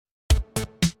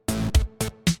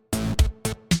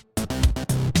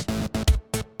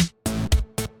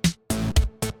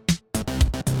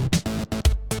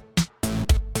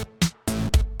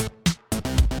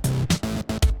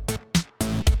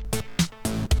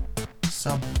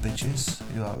Sup bitches,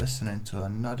 you are listening to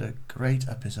another great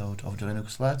episode of the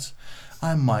Linux Lads.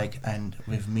 I'm Mike, and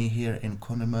with me here in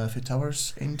Conor Murphy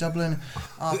Towers in Dublin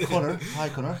are Conor. Hi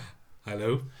Conor.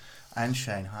 Hello. And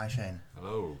Shane. Hi Shane.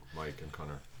 Hello, Mike and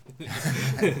Conor.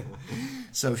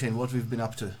 So Shane, what we've been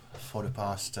up to for the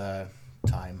past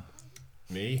time?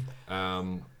 Me?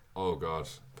 Oh God,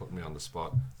 putting me on the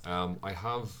spot. I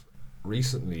have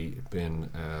recently been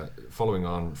following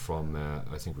on from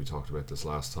I think we talked about this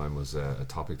last time, was a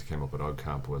topic that came up at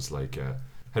OddCamp, was like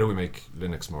how do we make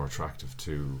Linux more attractive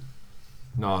to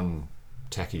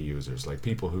non-techie users, like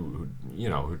people who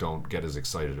don't get as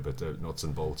excited about the nuts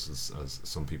and bolts as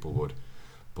some people would.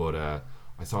 But I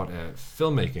thought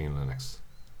filmmaking in Linux,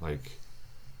 like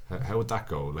how would that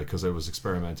go? Like, because I was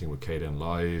experimenting with Kden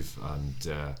Live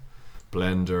and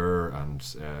Blender, and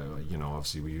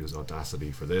obviously we use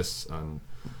Audacity for this, and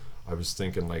I was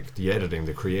thinking like the editing,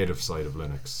 the creative side of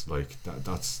Linux, like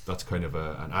that's kind of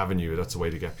an avenue, that's a way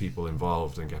to get people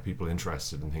involved and get people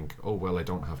interested and think, oh well, I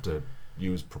don't have to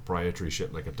use proprietary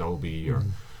shit like Adobe or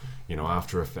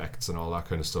After Effects and all that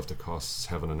kind of stuff that costs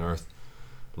heaven and earth,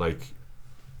 like,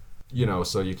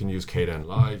 so you can use Kden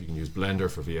Live, you can use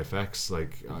Blender for VFX,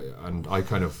 I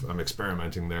kind of am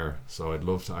experimenting there. So I'd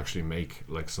love to actually make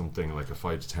like something like a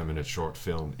 5 to 10 minute short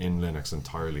film in Linux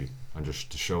entirely, and just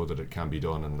to show that it can be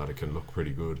done and that it can look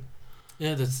pretty good.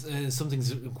 Yeah, that's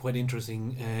something's quite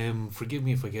interesting. Forgive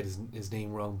me if I get his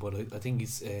name wrong, but I think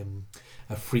he's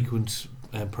a frequent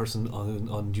person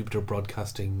on Jupiter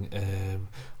Broadcasting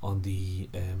on the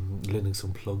Linux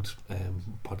Unplugged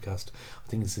podcast. I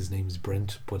think his name is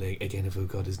Brent, but again, if I've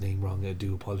got his name wrong, I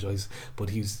do apologise. But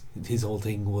his whole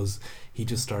thing was, he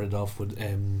just started off with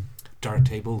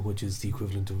Darktable, which is the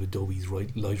equivalent of Adobe's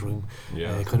Lightroom,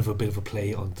 kind of a bit of a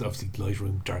play on obviously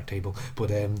Lightroom, Darktable,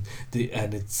 but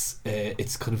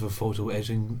it's kind of a photo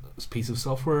editing piece of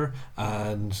software,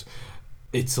 and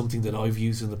it's something that I've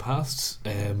used in the past.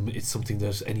 It's something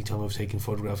that anytime I've taken a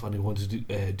photograph and I want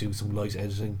to do some light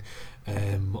editing,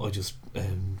 I just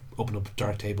open up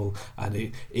Darktable,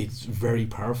 and it's very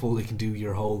powerful. It can do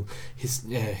your whole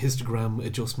histogram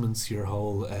adjustments, your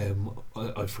whole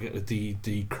I forget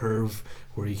the curve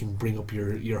where you can bring up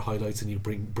your highlights and you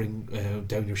bring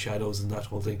down your shadows and that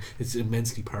whole thing. It's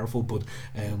immensely powerful, but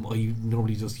I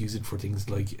normally just use it for things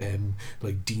like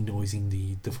denoising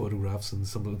the photographs and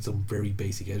some very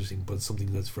basic editing, but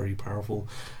something that's very powerful.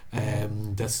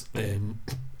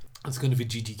 It's kind of a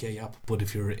GTK app, but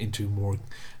if you're into more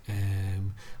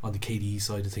on the KDE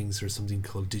side of things, there's something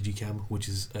called Digicam, which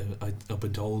is I've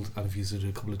been told, and I've used it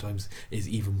a couple of times, is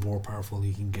even more powerful.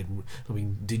 You can get,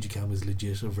 Digicam is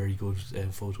legit a very good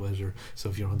photo editor. So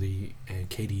if you're on the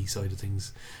KDE side of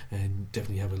things,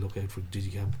 definitely have a look out for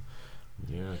Digicam.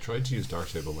 Yeah, I tried to use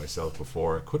Darktable myself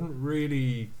before. I couldn't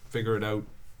really figure it out.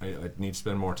 I'd need to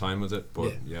spend more time with it,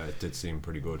 but yeah, it did seem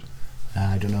pretty good.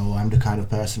 I don't know, I'm the kind of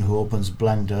person who opens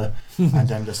Blender and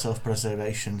then the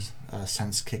self-preservation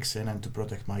sense kicks in, and to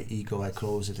protect my ego I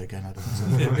close it again. I don't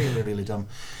know, it's really dumb.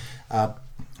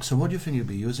 So what do you think you'll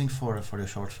be using for your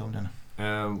short film then?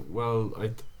 Well,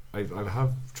 I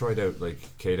have tried out like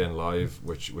Kden Live,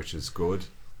 which is good,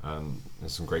 and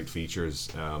has some great features,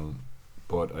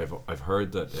 but I've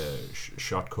heard that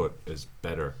Shotcut is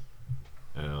better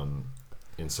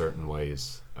in certain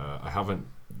ways. I haven't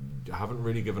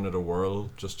really given it a whirl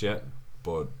just yet,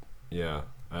 but yeah,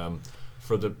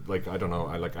 for the I don't know,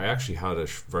 I actually had a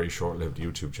very short-lived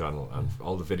YouTube channel, and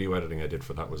all the video editing I did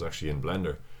for that was actually in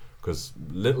Blender, because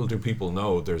little do people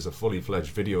know there's a fully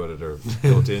fledged video editor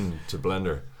built into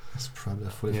Blender. It's probably a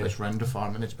fully fledged render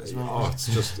farm in it as well. Oh,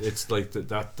 it's like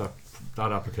that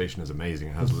application is amazing.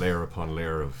 It has layer upon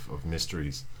layer of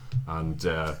mysteries, and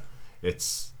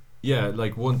it's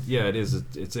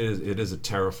it is a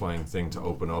terrifying thing to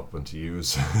open up and to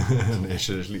use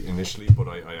initially, but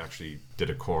I actually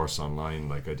did a course online.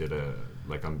 Like I got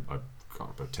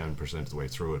about 10% of the way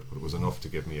through it, but it was enough to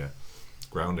give me a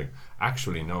grounding.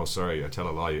 Actually, no, sorry, I tell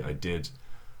a lie. I did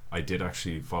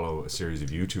actually follow a series of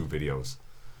YouTube videos,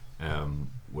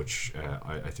 which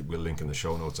I think we'll link in the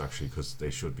show notes actually, because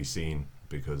they should be seen,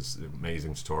 because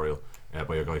amazing tutorial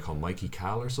by a guy called Mikey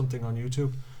Cal or something on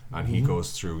YouTube. And he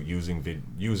goes through using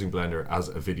Blender as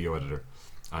a video editor,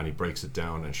 and he breaks it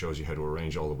down and shows you how to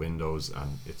arrange all the windows,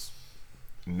 and it's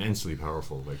immensely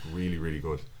powerful, like really, really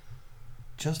good.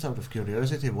 Just out of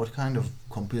curiosity, what kind of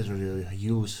computer do you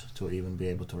use to even be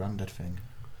able to run that thing?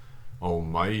 Oh,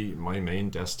 my main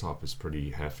desktop is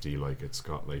pretty hefty. Like it's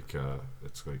got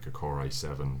it's like a Core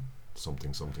i7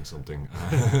 something.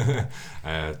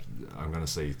 I'm gonna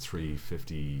say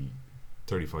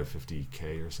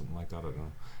 3550K or something like that. I don't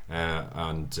know.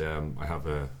 And I have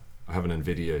a I have an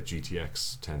NVIDIA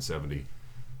GTX 1070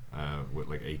 with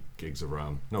like 8 gigs of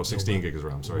RAM. No, 16 gigs of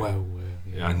RAM. Sorry. Wow.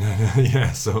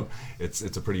 Yeah. So it's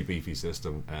a pretty beefy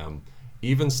system.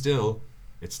 Even still,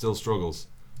 it still struggles.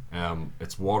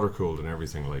 It's water cooled and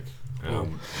everything. Like,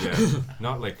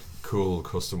 not like cool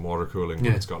custom water cooling.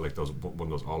 But it's got like one of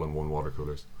those all-in-one water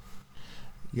coolers.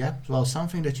 Yeah. Well,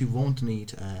 something that you won't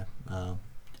need a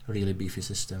really beefy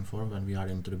system for when we are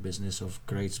into the business of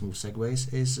great smooth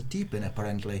segues is Deepin,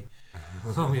 apparently.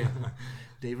 Oh yeah.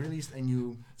 They released a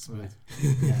new Smooth.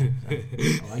 I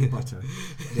like butter.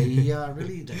 They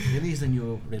released a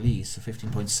new release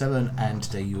 15.7, and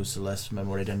they use less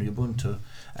memory than Ubuntu,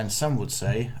 and some would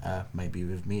say, maybe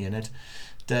with me in it,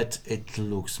 that it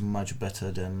looks much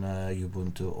better than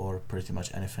Ubuntu or pretty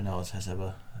much anything else has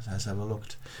ever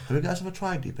looked. Have you guys ever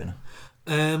tried Deepin?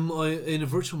 In a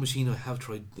virtual machine, I have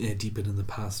tried Deepin in the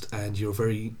past, and you're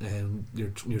very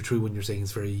you're true when you're saying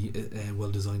it's very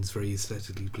well designed. It's very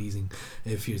aesthetically pleasing.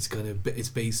 It's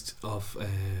based off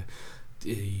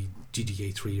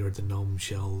GDK3 or the GNOME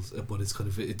shells, but it's kind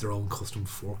of their own custom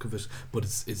fork of it. But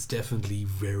it's definitely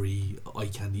very eye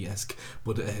candy-esque.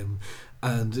 But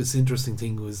and it's interesting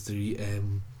thing was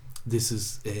this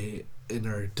is in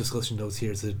our discussion notes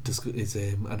here is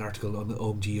an article on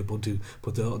OMG Ubuntu,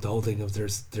 but the whole thing of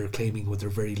they're claiming with their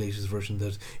very latest version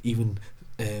that even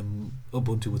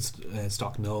Ubuntu with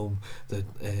stock GNOME, that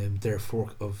their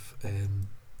fork of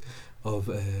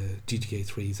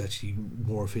GTK3 is actually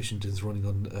more efficient, is running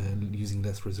on using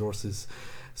less resources.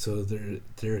 So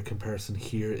their comparison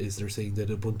here is they're saying that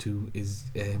Ubuntu is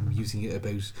using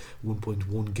about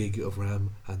 1.1 gig of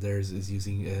RAM, and theirs is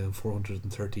using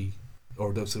 430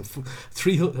 or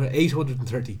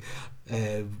 830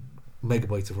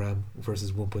 megabytes of RAM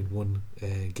versus 1.1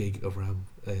 gig of RAM.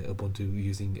 Ubuntu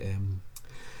using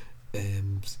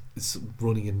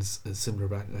running in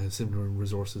similar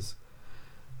resources.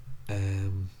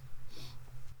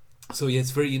 So yeah,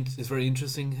 it's very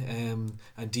interesting,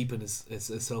 and Deepin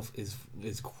itself is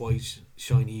quite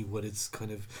shiny with its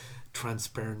kind of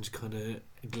transparent kind of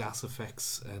glass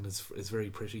effects, and it's very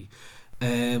pretty.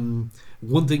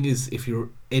 One thing is, if you're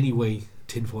anyway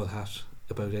tinfoil hat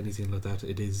about anything like that,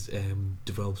 it is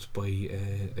developed by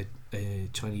a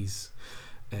Chinese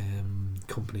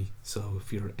company. So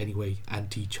if you're anyway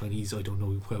anti-Chinese, I don't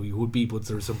know how you would be, but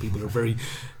there are some people who are very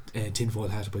tinfoil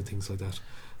hat about things like that.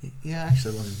 Yeah,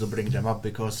 actually I wanted to bring them up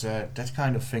because that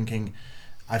kind of thinking,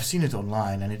 I've seen it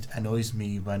online, and it annoys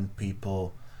me when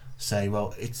people say,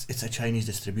 well, it's a Chinese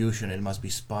distribution, it must be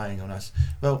spying on us.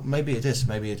 Well, maybe it is,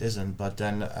 maybe it isn't, but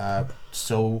then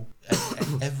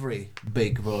every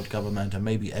big world government, and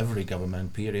maybe every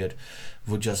government period,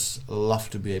 would just love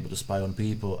to be able to spy on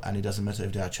people, and it doesn't matter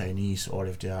if they are Chinese or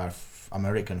if they are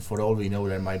American. For all we know,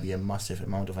 there might be a massive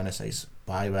amount of NSA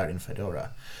spyware in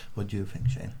Fedora. What do you think,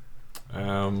 Shane?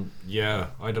 Yeah,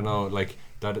 I don't know, like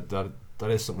that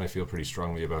is something I feel pretty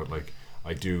strongly about. Like,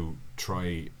 I do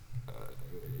try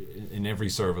in every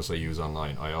service I use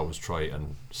online, I always try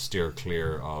and steer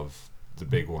clear of the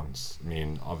big ones. I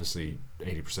mean, obviously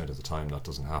 80% of the time that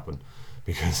doesn't happen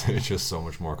because it's just so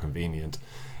much more convenient,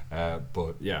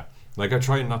 but yeah, like I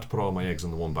try not to put all my eggs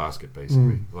in the one basket,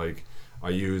 basically. Like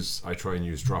I try and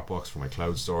use Dropbox for my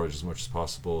cloud storage as much as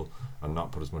possible and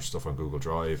not put as much stuff on Google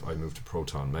Drive. I moved to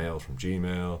Proton Mail from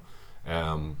Gmail.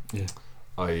 And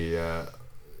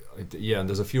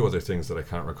there's a few other things that I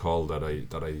can't recall that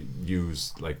I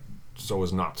use, like, so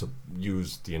as not to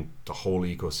use the whole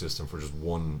ecosystem for just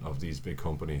one of these big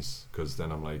companies, because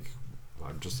then I'm like,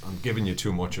 I'm giving you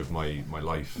too much of my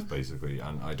life, basically,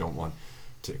 and I don't want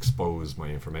to expose my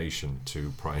information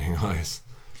to prying eyes,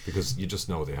 because you just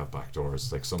know they have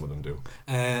backdoors, like some of them do.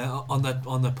 On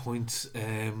that point,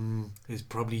 is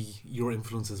probably your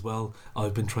influence as well.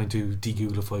 I've been trying to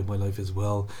de-Googlify my life as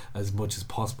well, as much as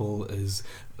possible. As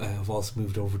I've also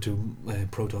moved over to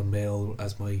Proton Mail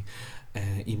as my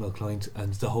email client,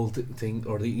 and the whole thing,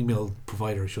 or the email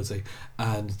provider, I should say,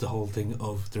 and the whole thing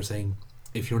of they're saying,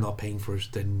 if you're not paying for it,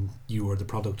 then you are the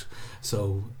product.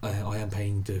 So I am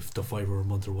paying the $5 a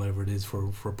month or whatever it is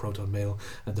for Proton Mail,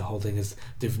 and the whole thing is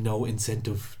they've no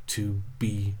incentive to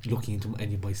be looking into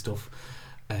any of my stuff.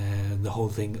 And the whole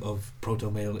thing of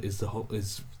Proton Mail is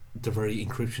the very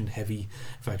encryption heavy.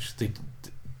 In fact,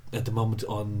 at the moment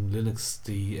on Linux,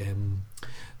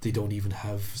 they don't even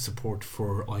have support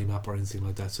for IMAP or anything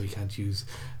like that, so you can't use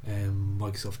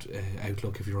Microsoft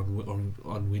Outlook if you're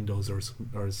on Windows or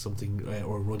something,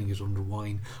 or running it under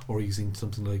Wine, or using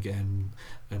something like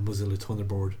Mozilla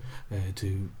Thunderbird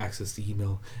to access the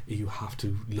email. You have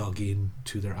to log in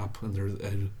to their app, and there's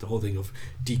the whole thing of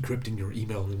decrypting your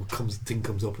email. Thing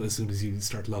comes up as soon as you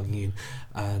start logging in,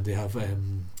 and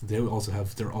they also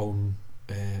have their own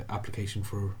application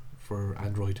for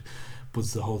Android. But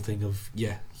it's the whole thing of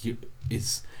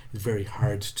it's very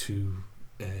hard to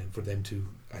for them to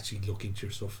actually look into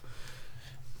your stuff.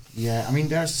 Yeah, I mean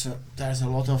there's a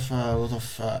lot of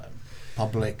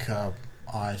public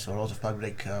eyes, or a lot of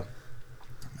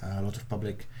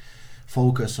public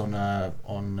focus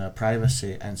on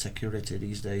privacy and security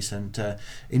these days. And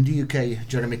in the UK,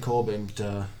 Jeremy Corbyn,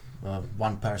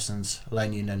 one person's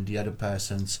Lenin and the other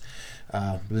person's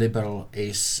Liberal,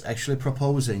 is actually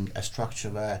proposing a structure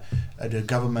where the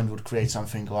government would create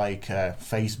something like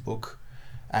Facebook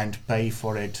and pay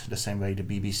for it the same way the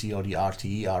BBC or the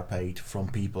RTE are paid from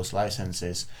people's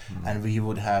licenses. And we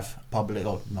would have public,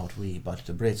 or not we, but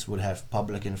the Brits would have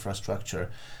public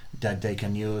infrastructure that they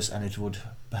can use, and it would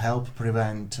help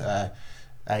prevent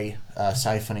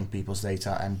siphoning people's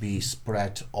data and be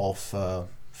spread of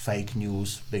fake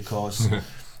news, because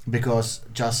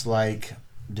just like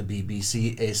the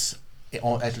BBC is,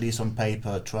 at least on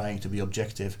paper, trying to be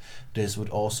objective, this would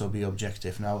also be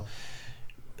objective. Now,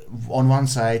 on one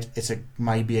side,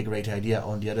 might be a great idea.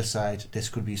 On the other side, this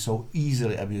could be so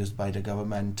easily abused by the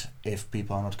government if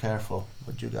people are not careful.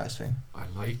 What do you guys think? I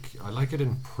like it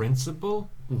in principle,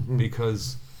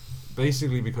 because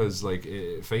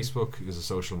Facebook is a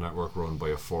social network run by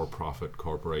a for-profit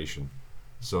corporation.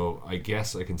 So I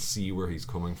guess I can see where he's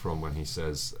coming from when he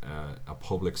says a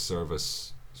public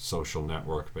service social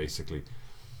network, basically.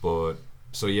 But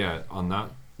so yeah, on that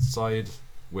side,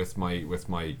 with my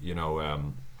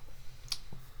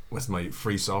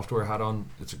free software hat on,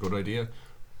 it's a good idea.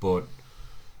 But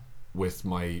with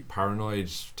my paranoid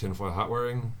tinfoil hat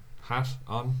wearing hat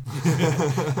on,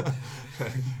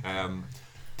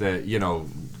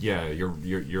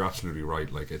 you're absolutely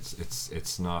right. Like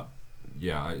it's not.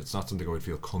 Yeah, it's not something I would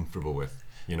feel comfortable with.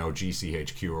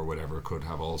 GCHQ or whatever could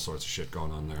have all sorts of shit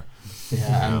going on there.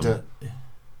 Yeah,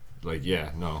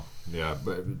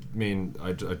 but I mean,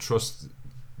 I trust,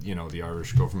 the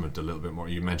Irish government a little bit more.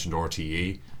 You mentioned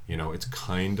RTE. It's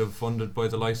kind of funded by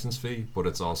the license fee, but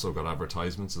it's also got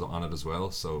advertisements on it as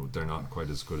well, so they're not quite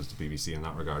as good as the BBC in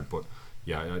that regard. But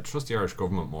yeah, I trust the Irish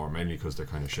government more, mainly because they're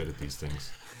kind of shit at these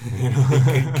things.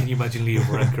 Can you imagine Leo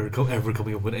Varadkar ever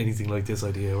coming up with anything like this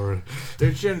idea? Or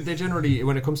they generally,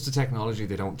 when it comes to technology,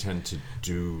 they don't tend to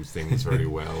do things very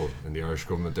well in the Irish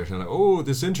government. They're kind of like, oh,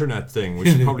 this internet thing, we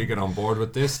should probably get on board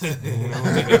with this.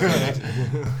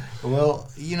 Well,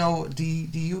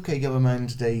 the UK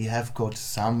government, they have got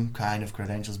some kind of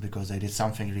credentials because they did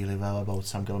something really well about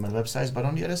some government websites, but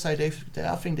on the other side, I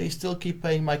think they still keep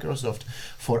paying Microsoft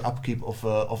for upkeep of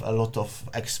a lot of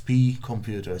XP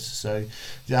computers, so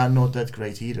they are not that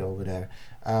great either over there.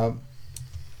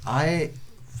 I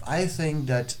think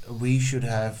that we should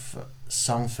have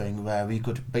something where we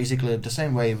could basically, the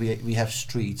same way we have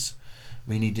streets,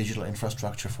 we need digital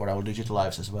infrastructure for our digital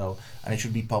lives as well, and it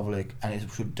should be public, and it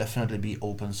should definitely be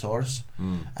open source.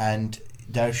 And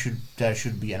there should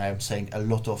be, and I'm saying a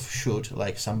lot of should,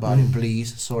 like somebody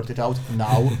please sort it out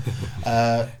now.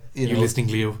 You're listening,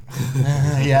 Leo?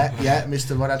 Yeah,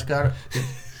 Mr. Varadkar,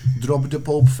 drop the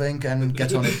Pope thing and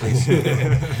get on it, please.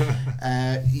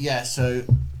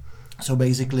 So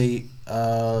basically,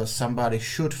 somebody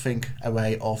should think a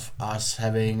way of us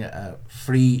having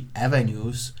free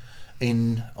avenues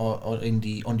on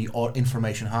the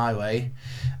information highway,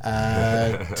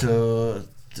 and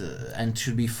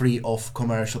should be free of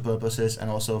commercial purposes and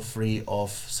also free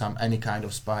of any kind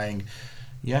of spying.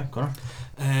 Yeah, Connor?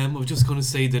 I was just going to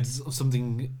say that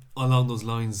something along those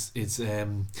lines. It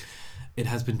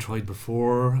has been tried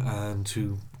before, and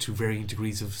to varying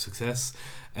degrees of success.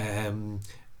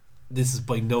 This is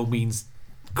by no means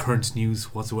current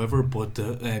news whatsoever, but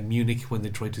Munich, when they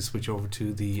tried to switch over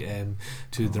to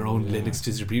their own Linux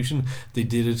distribution, they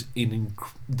did it in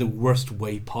the worst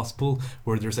way possible,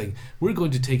 where they're saying, we're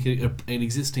going to take an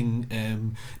existing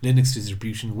Linux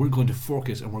distribution, we're going to fork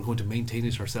it, and we're going to maintain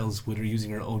it ourselves with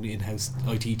using our own in-house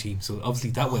IT team. So obviously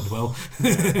that went well.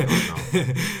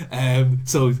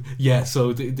 So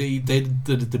they did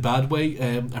the bad way.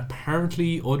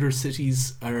 Apparently other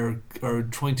cities are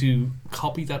trying to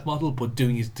copy that model, but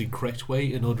doing it the correct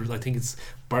way. In others, I think it's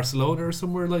Barcelona or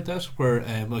somewhere like that, where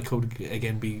I could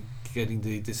again be getting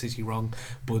the city wrong,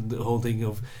 but the whole thing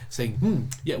of saying,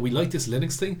 yeah, we like this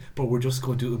Linux thing, but we're just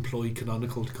going to employ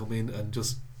Canonical to come in and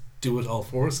just do it all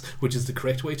for us, which is the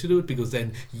correct way to do it, because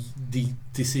then the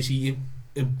city,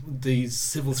 the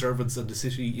civil servants and the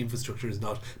city infrastructure is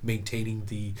not maintaining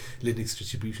the Linux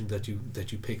distribution that you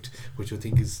picked, which I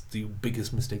think is the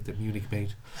biggest mistake that Munich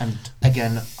made. And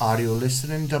again, are you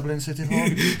listening, Dublin City Hall?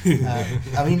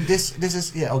 I mean, this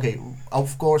is, yeah, okay.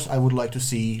 Of course, I would like to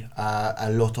see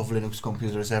a lot of Linux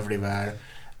computers everywhere,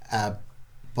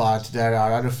 but there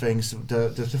are other things.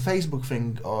 The Facebook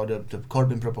thing or the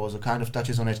Corbyn proposal kind of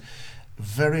touches on it.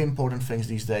 Very important things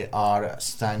these days are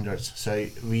standards. So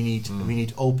we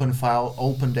need open file,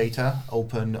 open data,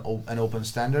 open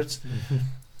standards,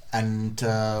 and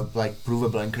like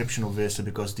provable encryption, obviously,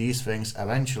 because these things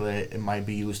eventually it might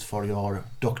be used for your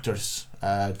doctor's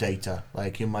data.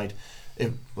 Like you might,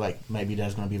 maybe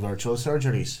there's going to be virtual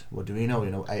surgeries. What do we know?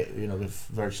 With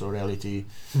virtual reality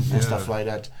and stuff like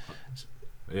that.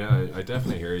 Yeah, I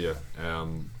definitely hear you.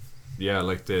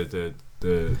 Like the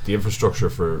infrastructure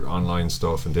for online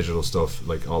stuff and digital stuff,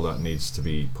 like all that needs to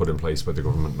be put in place by the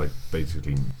government, like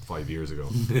basically 5 years ago.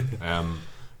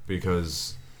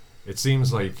 Because it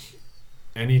seems like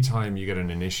anytime you get an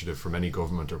initiative from any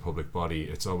government or public body,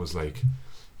 it's always like,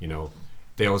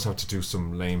 they always have to do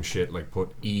some lame shit like put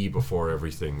E before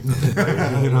everything, and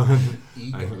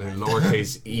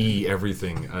lowercase e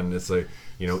everything, and it's like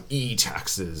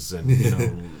e-taxes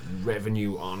and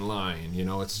revenue online.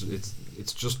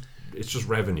 It's just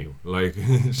revenue. Like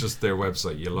it's just their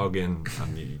website. You log in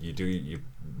and you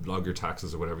log your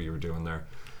taxes or whatever you were doing there,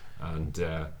 and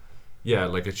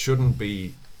like it shouldn't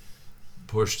be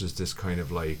pushed as this kind of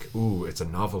like, ooh, it's a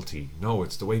novelty. No,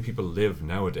 it's the way people live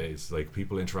nowadays. Like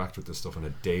people interact with this stuff on a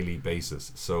daily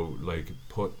basis. So like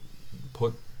put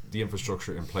the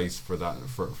infrastructure in place for that,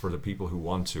 for the people who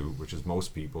want to, which is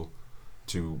most people,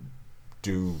 to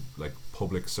do like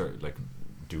public service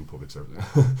to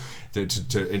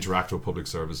interact with public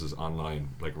services online,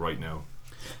 like right now.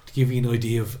 To give you an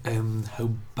idea of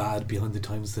how bad behind the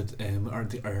times that are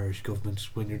the Irish government,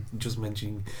 when you're just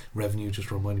mentioning revenue, just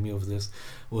reminding me of this,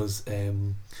 was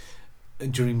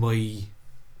during my,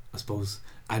 I suppose,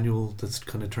 annual that's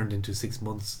kind of turned into 6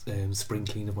 months spring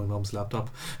clean of my mom's laptop,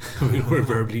 where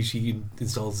verbally she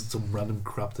installs some random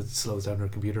crap that slows down her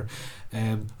computer.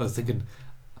 I was thinking,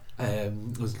 I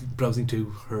was browsing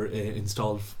to her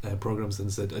installed programs and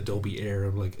it said Adobe Air.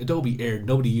 I'm like, Adobe Air,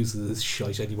 nobody uses this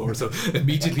shite anymore, so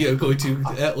immediately I'm going to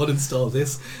uninstall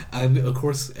this. And of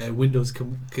course Windows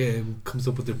comes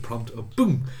up with the prompt of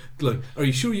boom, like, are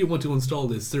you sure you want to install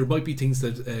this? There might be things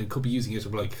that could be using it.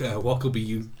 I'm like, what could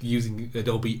be using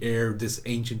Adobe Air, this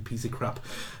ancient piece of crap?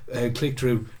 Click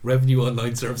through revenue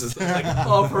online services. I was like,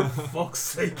 oh, for fuck's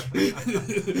sake.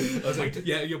 I was like,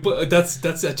 yeah, but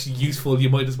that's actually useful.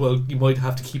 You might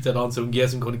have to keep that on. So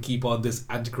yes, I'm going to keep on this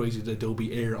antiquated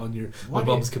Adobe Air on my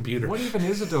mom's computer. What even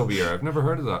is Adobe Air? I've never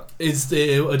heard of that. It's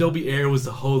the Adobe Air was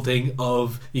the whole thing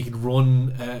of you could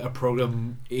run a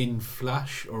program in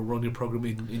Flash or run your program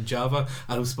in Java,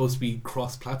 and it was supposed to be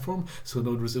cross-platform. So in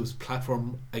other words, it was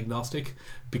platform agnostic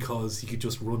because you could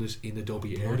just run it in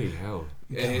Adobe Air. Bloody hell!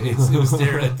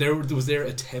 It was their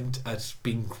attempt at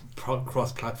being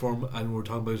cross-platform, and we're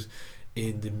talking about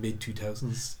in the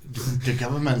mid-2000s. The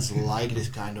governments like this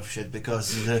kind of shit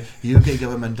because the UK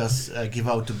government does give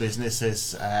out to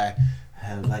businesses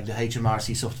like the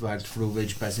HMRC software through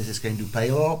which businesses can do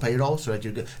payroll. So that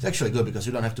it's actually good because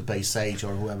you don't have to pay Sage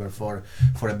or whoever for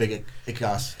a big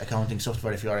accounting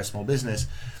software if you are a small business.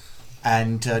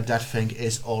 And that thing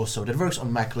is also, that works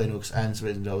on Mac, Linux and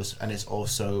Windows, and it's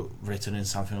also written in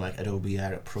something like Adobe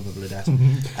Air, probably that.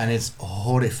 And it's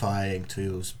horrifying to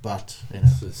use, but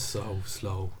it's so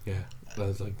slow. Yeah,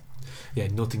 it's like,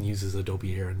 nothing uses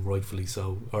Adobe Air, and rightfully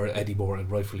so, or anymore,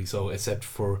 and rightfully so, except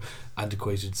for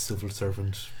antiquated civil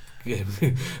servant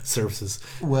services.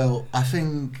 Well, I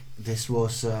think this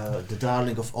was the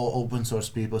darling of all open source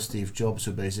people, Steve Jobs,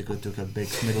 who basically took a big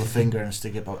middle finger and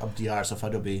stick it up the arse of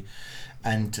Adobe.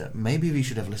 And maybe we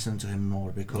should have listened to him more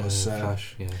because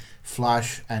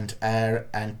Flash and Air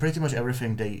and pretty much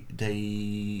everything they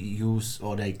use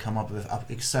or they come up with,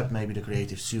 except maybe the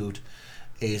Creative Suite,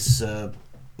 is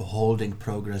holding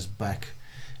progress back.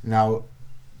 Now,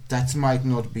 that might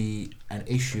not be an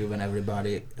issue when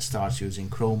everybody starts using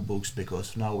Chromebooks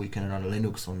because now we can run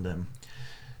Linux on them.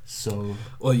 So,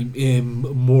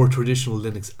 more traditional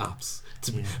Linux apps.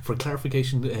 For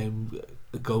clarification,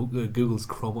 Google's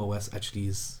Chrome OS actually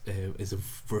is a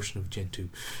version of Gen 2.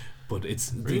 But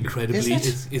it's really? Incredibly,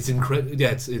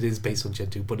 it is based on Gen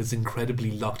 2, but it's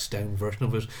incredibly locked down version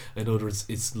of it. In other words,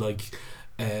 it's like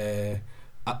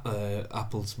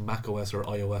Apple's Mac OS or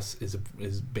iOS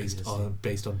is based on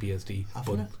BSD,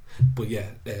 but yeah.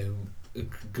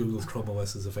 Google's Chrome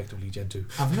OS is effectively Gen 2.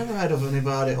 I've never heard of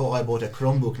anybody, I bought a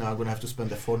Chromebook, now I'm going to have to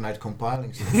spend a fortnight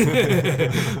compiling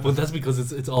But that's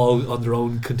because it's all on their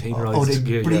own containerized.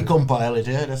 They pre-compile it,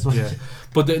 that's what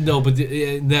But now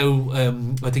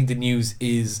I think the news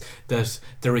is that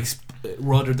they're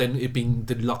rather than it being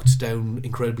the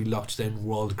incredibly locked down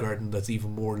walled garden that's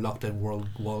even more locked down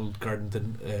walled garden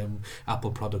than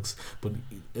Apple products, but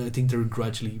I think they're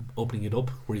gradually opening it up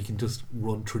where you can just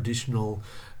run traditional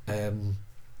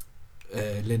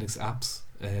Linux apps.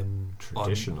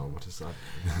 Traditional, what is that?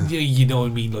 Yeah, you know what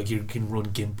I mean. Like you can run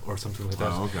GIMP or something like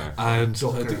that. Oh, okay. And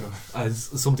as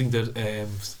something that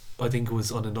I think it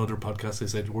was on another podcast, they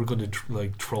said we're going to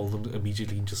troll them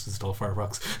immediately and just install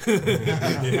Firefox.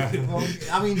 Yeah. Well,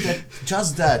 I mean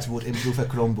that would improve a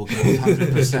Chromebook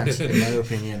 100% in my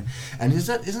opinion. And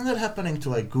isn't that happening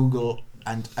to Google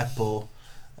and Apple?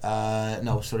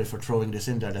 No, sorry for throwing this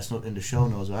in there. That's not in the show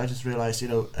notes. I just realized,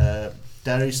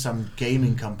 there is some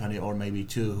gaming company or maybe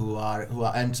two who are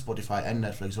and Spotify and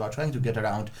Netflix who are trying to get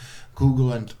around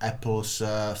Google and Apple's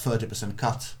 30%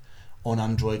 cut on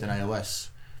Android and iOS.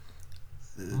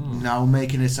 Now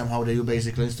making it somehow that you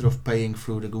basically, instead of paying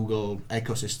through the Google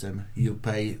ecosystem, you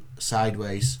pay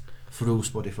sideways through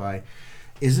Spotify.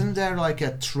 Isn't there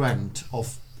a trend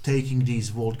of taking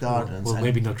these walled gardens? Well,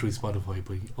 maybe not through Spotify,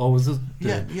 but was it?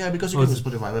 Yeah, because you go to the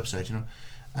Spotify website,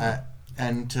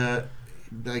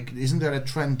 isn't there a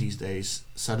trend these days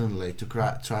suddenly to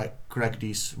crack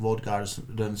these walled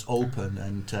gardens open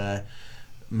and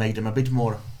make them a bit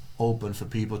more open for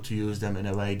people to use them in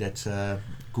a way that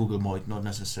Google might not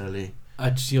necessarily.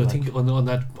 Actually, I think on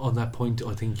that point,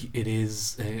 I think it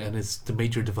is, and it's the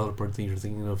major developer thing you're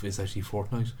thinking of is actually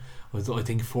Fortnite. I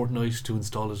think Fortnite, to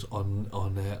install it on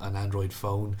an Android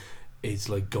phone, is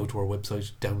go to our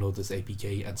website, download this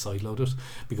APK and sideload it,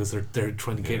 because they're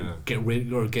trying to get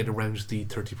rid or get around the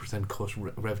 30% cut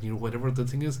revenue or whatever the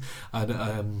thing is,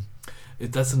 and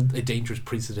that's a dangerous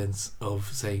precedence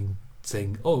of saying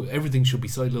everything should be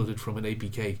sideloaded from an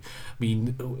APK. I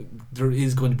mean, there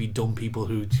is going to be dumb people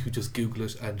who just Google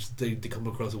it and they come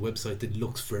across a website that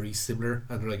looks very similar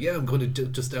and they're like, I'm going to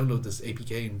just download this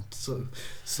APK and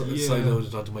sideload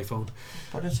it onto my phone.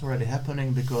 But it's already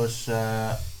happening because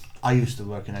I used to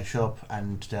work in a shop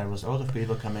and there was a lot of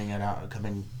people coming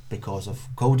because of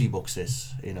Kodi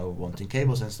boxes, wanting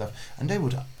cables and stuff, and they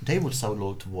would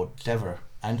download whatever,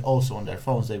 and also on their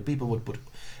phones people would put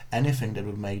anything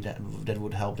that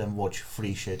would help them watch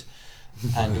free shit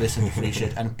and listen to free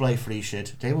shit and play free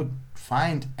shit. They would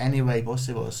find any way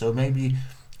possible. So maybe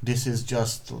this is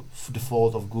just the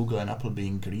fault of Google and Apple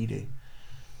being greedy,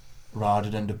 rather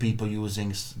than the people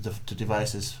using the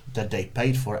devices that they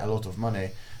paid for a lot of money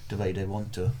the way they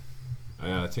want to.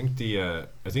 I think the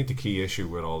key issue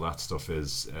with all that stuff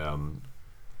is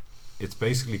it's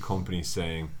basically companies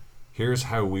saying, here's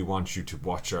how we want you to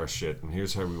watch our shit and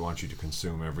here's how we want you to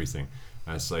consume everything.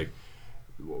 And it's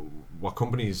what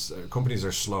companies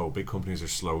are slow. Big companies are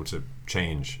slow to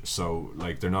change, so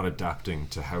they're not adapting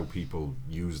to how people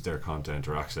use their content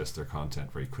or access their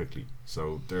content very quickly.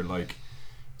 So they're like,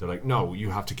 no,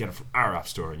 you have to get it from our app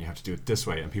store and you have to do it this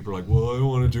way. And people are like, well, I don't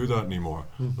want to do that anymore.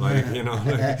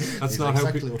 That's not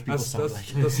exactly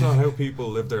that's not how people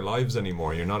live their lives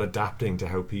anymore. You're not adapting to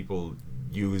how people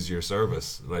use your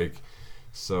service.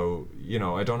 So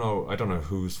I don't know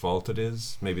whose fault it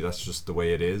is. Maybe that's just the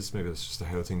way it is. Maybe that's just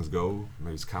how things go.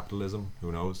 Maybe it's capitalism.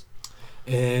 Who knows?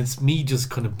 It's me just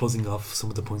kind of buzzing off some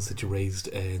of the points that you raised,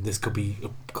 and this could be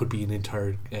an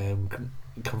entire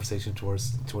conversation to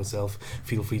ourselves.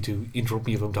 Feel free to interrupt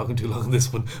me if I'm talking too long on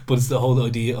this one. But it's the whole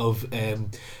idea of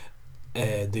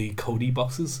the Kodi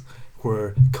boxes,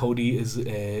 where Kodi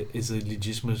is a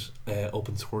legitimate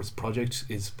open source project.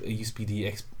 It used to be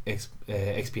the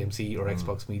XBMC or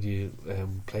Xbox Media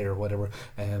Player or whatever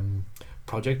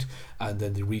project, and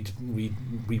then they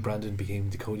rebranded and became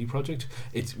the Kodi project.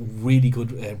 It's really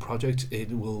good project.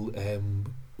 It will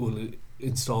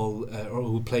install or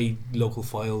will play local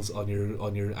files on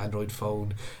your Android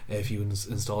phone if you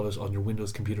install it on your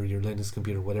Windows computer, your Linux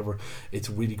computer, whatever. It's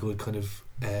a really good kind of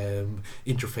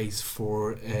interface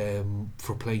for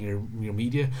playing your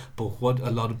media. But what a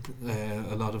lot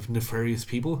of nefarious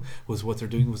people what they're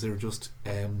doing was they're just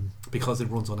because it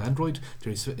runs on Android,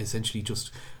 they're essentially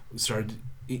just started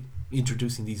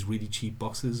introducing these really cheap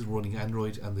boxes running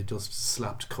Android, and they just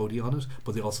slapped Kodi on it,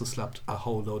 but they also slapped a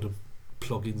whole load of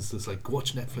plugins that's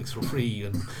watch Netflix for free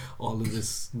and all of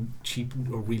this cheap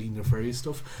or really nefarious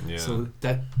stuff. So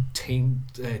that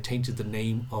tainted the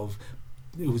name of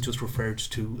it was just referred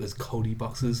to as Kodi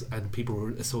boxes, and people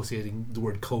were associating the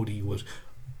word Kodi with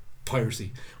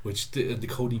piracy, which the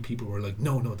Kodi people were like,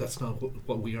 no, that's not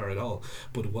what we are at all.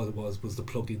 But what it was the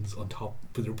plugins on top.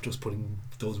 But they were just putting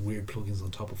those weird plugins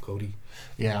on top of Kodi.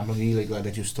 Yeah, I'm really glad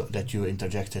that you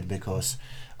interjected, because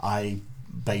I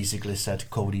basically said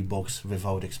Kodi box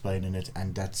without explaining it,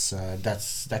 and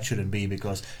that shouldn't be,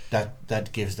 because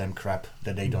that gives them crap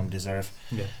that they don't deserve.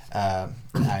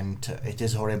 And it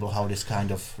is horrible how this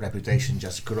kind of reputation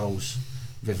just grows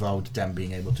without them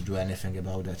being able to do anything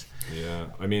about it. Yeah,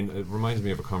 I mean, it reminds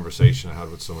me of a conversation I had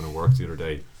with someone at work the other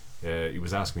day. He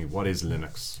was asking me, what is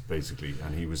Linux, basically,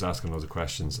 and he was asking loads of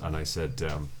questions, and I said,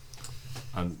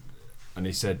 and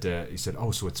he said,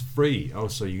 oh, so it's free. Oh,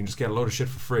 so you can just get a load of shit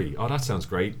for free. Oh, that sounds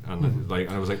great. And and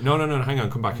I was like, no, hang on,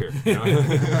 come back here. You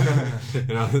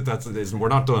know, we're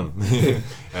not done.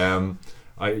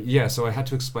 So I had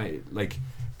to explain, like,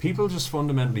 people just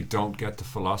fundamentally don't get the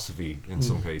philosophy in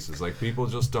some cases. Like, people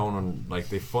just don't,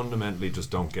 they fundamentally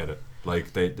just don't get it.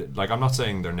 Like, I'm not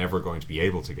saying they're never going to be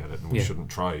able to get it, and we shouldn't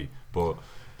try, but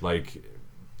like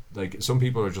some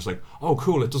people are just like, oh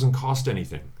cool, it doesn't cost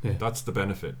anything, that's the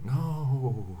benefit.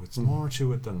 No, it's more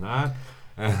to it than that.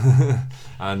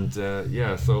 And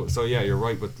so you're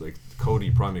right with like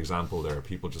Kodi, prime example there.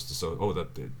 People just I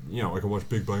can watch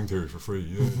Big Bang Theory for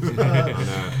free.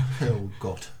 Oh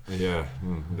god.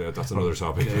 That's another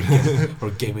topic. Or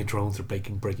Game of Thrones, or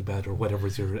Breaking Bad, or whatever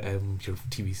is your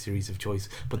TV series of choice.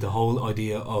 But the whole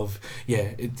idea of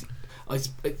I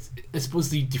suppose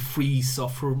the free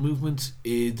software movement,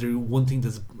 one thing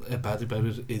that's bad about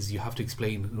it is you have to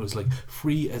explain. It was like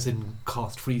free as in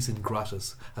cost, free as in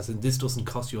gratis, as in this doesn't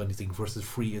cost you anything, versus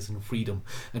free as in freedom.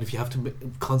 And if you have to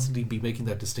constantly be making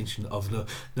that distinction of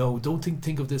no, don't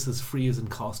think of this as free as in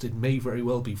cost. It may very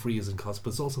well be free as in cost, but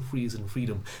it's also free as in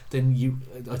freedom. Then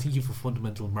I think you have a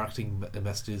fundamental marketing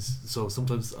messages. So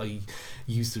sometimes I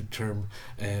use the term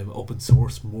open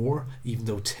source more, even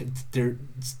though they're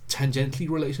tangentially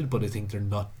related, but I think they're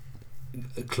not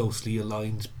closely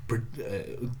aligned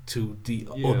to the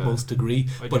utmost degree.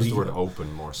 I use the word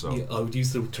open more so. Yeah, I would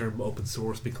use the term open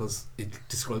source because it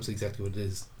describes exactly what it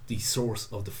is. The source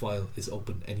of the file is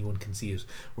open, anyone can see it.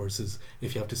 Whereas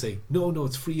if you have to say no,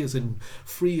 it's free as in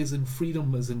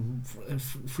freedom, as in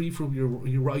free from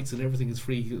your rights and everything is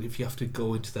free. If you have to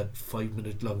go into that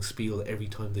 5-minute long spiel every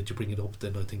time that you bring it up,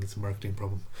 then I think it's a marketing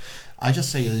problem. I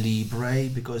just say Libre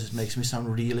because it makes me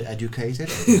sound really educated.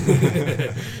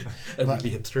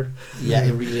 Really hipster. Yeah,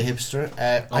 really hipster.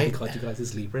 I caught you guys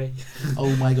as Libre.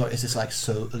 Oh my god, is this like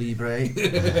so Libre?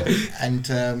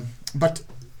 And but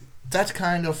that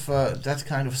kind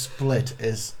of split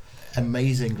is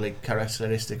amazingly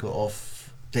characteristic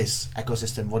of this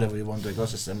ecosystem, whatever you want the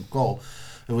ecosystem call,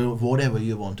 whatever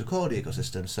you want to call the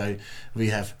ecosystem. So we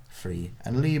have Free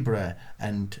and Libre,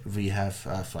 and we have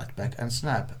Flatpak and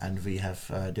Snap, and we have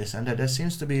this and that. There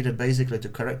seems to be that basically to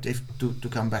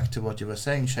come back to what you were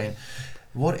saying, Shane.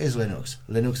 What is Linux?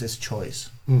 Linux is choice.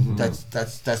 Mm-hmm.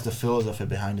 That's the philosophy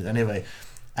behind it anyway,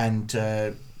 and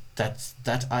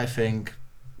that I think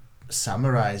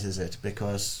summarizes it,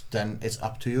 because then it's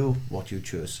up to you what you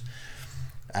choose.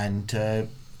 And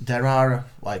there are,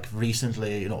 like,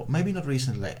 recently, maybe not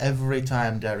recently, every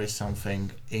time there is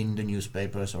something in the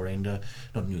newspapers or in the,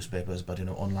 not newspapers, but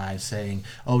online, saying,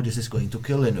 oh, this is going to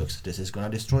kill Linux, this is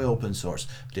going to destroy open source,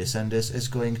 this and this is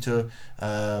going to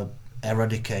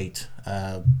eradicate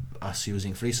us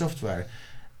using free software.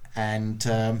 And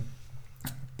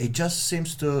it just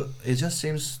seems to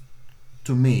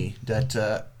me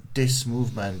that this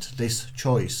movement, this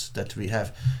choice that we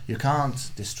have, you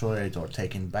can't destroy it or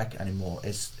take it back anymore.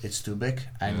 It's too big,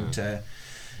 and you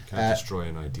can't destroy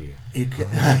an idea. You can,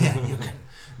 you can.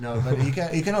 No, but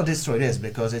you cannot destroy this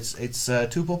because it's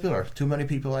too popular. Too many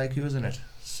people like using it.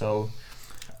 So.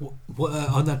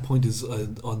 On that point is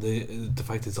on the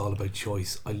fact that it's all about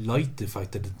choice. I like the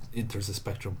fact that there's a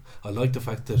spectrum. I like the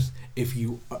fact that if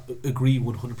you agree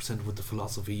 100% with the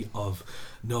philosophy of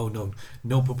no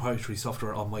proprietary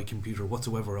software on my computer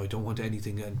whatsoever, I don't want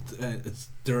anything, and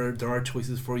there are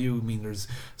choices for you. I mean, there's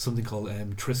something called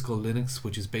Triskel Linux,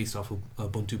 which is based off of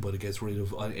Ubuntu, but it gets rid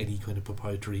of any kind of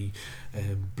proprietary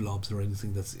blobs or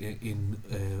anything that's in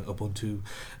Ubuntu.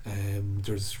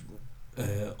 There's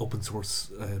open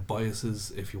source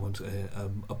BIOSes if you want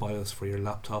a BIOS for your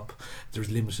laptop.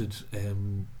 There's limited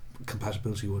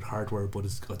compatibility with hardware, but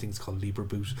I think it's called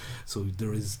LibreBoot, so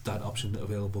there is that option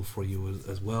available for you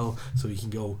as well, so you can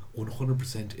go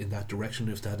 100% in that direction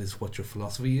if that is what your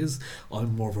philosophy is.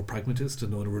 I'm more of a pragmatist.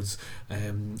 In other words,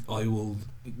 I will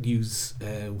use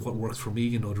what works for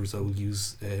me. In other words, I will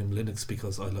use Linux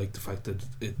because I like the fact that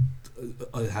it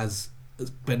has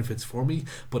benefits for me,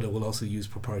 but I will also use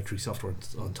proprietary software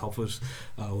on top of it.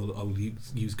 I'll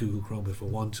use Google Chrome if I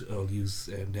want. I'll use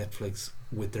Netflix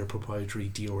with their proprietary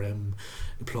DRM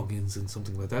plugins and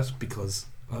something like that, because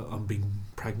I'm being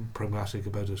pragmatic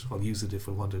about it. I'll use it if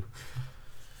I want to.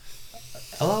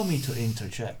 Allow me to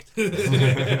interject.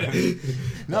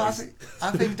 No, I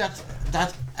think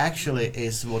that actually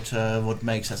is what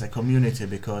makes us a community,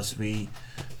 because we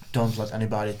don't let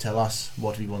anybody tell us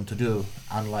what we want to do.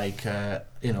 Unlike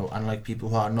unlike people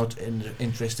who are not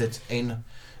interested in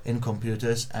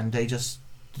computers, and they just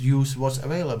use what's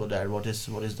available there, what is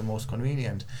the most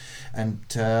convenient, and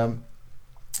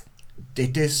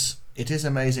it is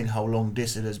amazing how long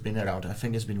it has been around. I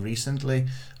think it's been recently.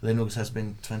 Linux has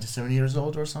been 27 years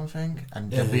old or something,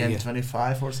 and Debian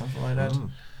 25 or something like that.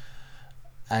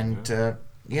 And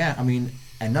I mean,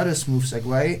 another smooth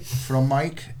segue from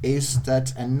Mike is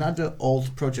that another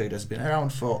old project that's been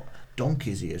around for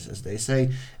donkey's years, as they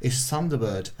say, is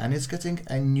Thunderbird, and it's getting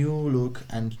a new look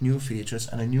and new features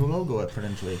and a new logo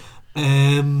apparently.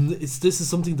 This is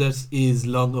something that is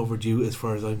long overdue as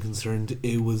far as I'm concerned.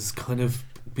 It was kind of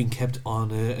been kept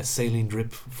on a sailing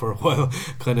drip for a while,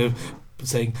 kind of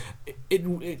saying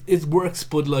it works,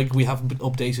 but like we haven't been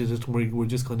updated it. We're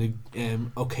just kind of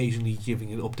occasionally giving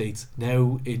it updates.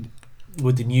 Now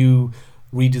with the new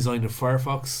redesign of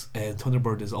Firefox,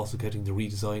 Thunderbird is also getting the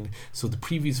redesign. So the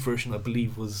previous version, I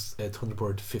believe, was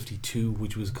Thunderbird 52,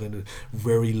 which was kind of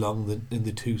very long in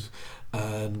the tooth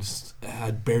and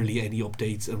had barely any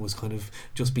updates, and was kind of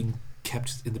just being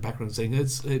kept in the background, saying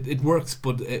it works,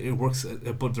 but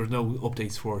but there's no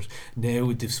updates for it.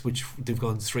 Now they've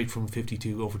gone straight from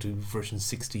 52 over to version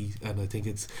 60, and I think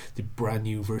it's the brand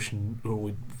new version,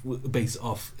 or based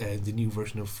off the new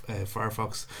version of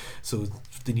Firefox. So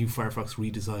the new Firefox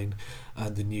redesign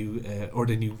and the new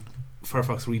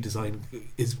Firefox redesign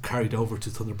is carried over to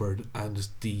Thunderbird, and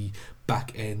the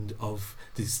back end of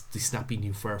the snappy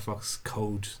new Firefox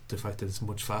code, the fact that it's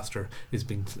much faster, is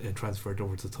being transferred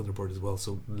over to Thunderbird as well.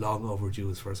 So long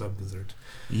overdue as far as I'm concerned.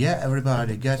 Yeah,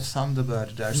 everybody get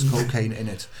Thunderbird. There's cocaine in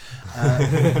it.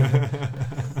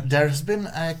 There's been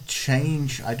a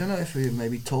change. I don't know if we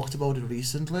maybe talked about it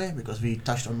recently, because we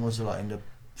touched on Mozilla in the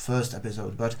first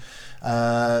episode, but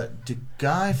the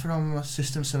guy from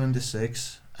System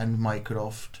 76 and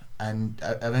Mycroft, and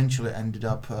eventually ended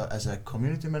up as a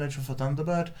community manager for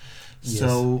Thunderbird. Yes.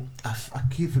 So I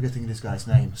keep forgetting this guy's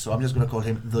name, so I'm just going to call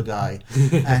him the guy.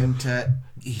 And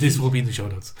this will be in the show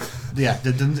notes. Yeah,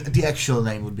 the actual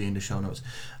name would be in the show notes.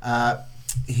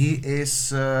 He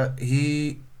is I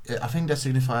think that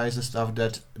signifies the stuff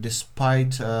that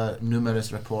despite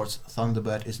numerous reports,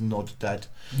 Thunderbird is not dead.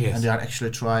 Yes. And they are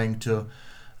actually trying to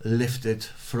lift it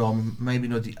from maybe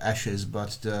not the ashes,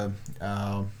 but the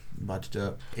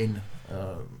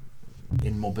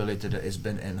immobility that it's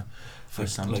been in for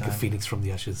some time. Like a phoenix from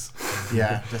the ashes.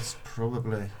 Yeah, that's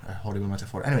probably a horrible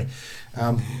metaphor. Anyway,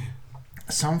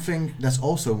 something that's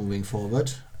also moving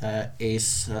forward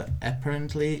is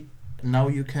apparently now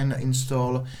you can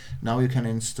install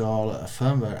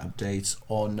firmware updates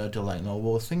on the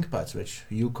Lenovo ThinkPads, which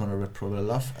you, Connor, would probably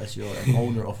love as you're an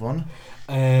owner of one.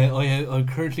 I'm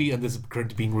currently, and this is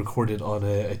currently being recorded on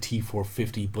a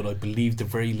T450, but I believe the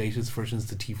very latest versions,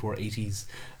 the T480s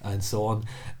and so on,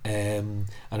 and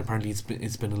apparently it's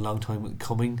been a long time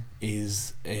coming,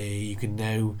 is you can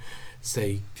now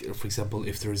say, for example,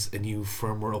 if there's a new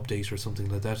firmware update or something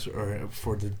like that, or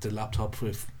for the laptop,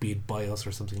 if be it BIOS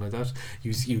or something like that,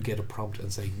 you get a prompt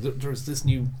and say there's this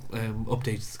new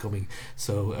update that's coming.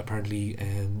 So apparently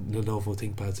Lenovo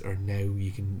ThinkPads are now,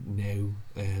 you can now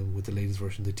with the latest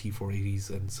version, the T480s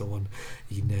and so on,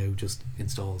 you can now just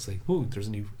install, say, oh, there's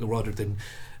a new, rather than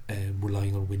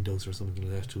relying on Windows or something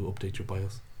like that to update your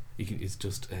BIOS. It's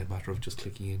just a matter of just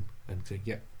clicking in and saying,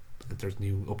 yeah, there's a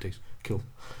new update. Cool.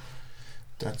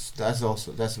 That's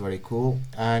very cool.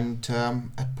 And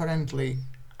apparently,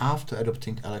 after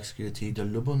adopting LXQT, the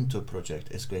Lubuntu project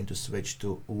is going to switch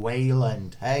to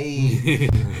Wayland. Hey,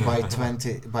 by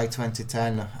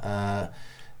 2010,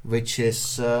 which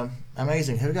is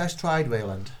amazing. Have you guys tried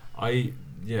Wayland?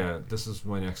 This is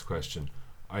my next question.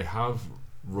 I have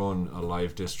run a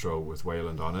live distro with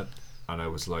Wayland on it, and I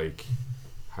was like,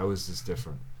 how is this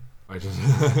different?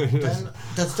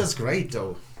 That's great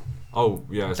though. Oh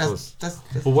yeah, I suppose.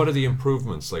 But what are the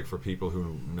improvements like for people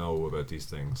who know about these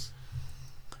things?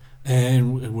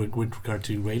 And with regard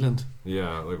to Wayland,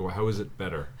 yeah, like how is it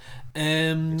better?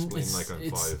 Explain like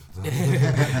I'm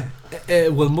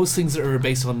 5. Well, most things are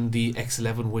based on the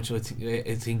X11, which I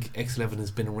think X11 has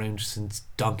been around since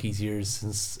donkey's years,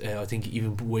 since I think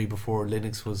even way before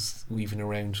Linux was even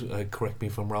around. Correct me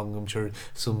if I'm wrong. I'm sure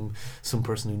some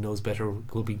person who knows better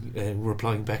will be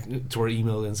replying back to our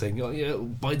email and saying, "Oh yeah,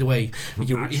 by the way,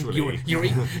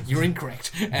 you're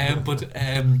incorrect." But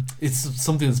it's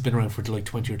something that's been around for like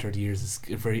 20 or 30 years. It's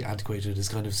very antiquated. It's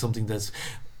kind of something that's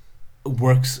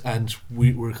works, and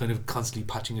we're kind of constantly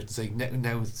patching it and saying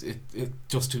now it's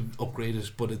just to upgrade it,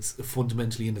 but it's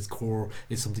fundamentally in its core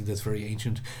is something that's very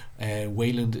ancient.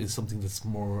 Wayland is something that's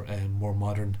more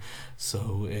modern,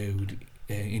 so it would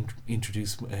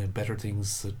introduce better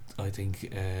things that I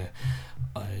think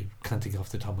I can't think off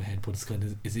the top of my head, but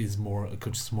it is more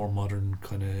just more modern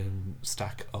kind of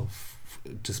stack of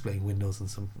displaying windows and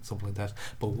something like that.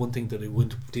 But one thing that I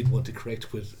did want to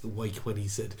correct with Mike when he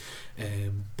said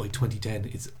by 2010,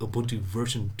 it's Ubuntu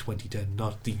version 2010,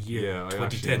 not the year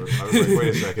 2010. I was like, wait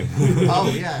a second.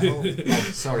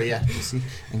 Sorry, yeah. You see,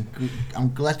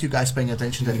 I'm glad you guys paying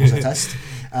attention. That was a test.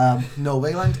 No,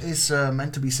 Wayland is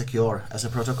meant to be secure as a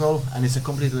protocol, and it's a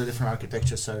completely different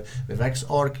architecture. So with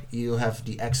Xorg, you have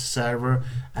the X server,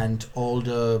 and all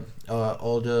the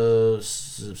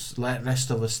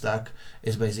rest of the stack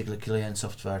is basically client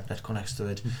software that connects to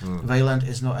it. Wayland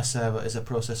is not a server; it's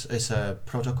a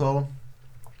protocol,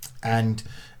 and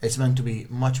it's meant to be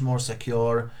much more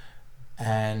secure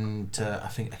and I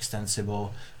think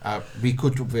extensible. We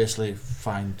could obviously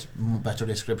find better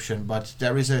description, but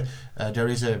there is a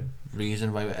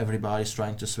reason why everybody's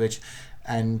trying to switch.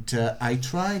 And I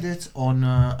tried it on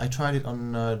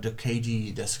the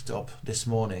KG desktop this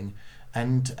morning,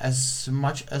 and as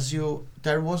much as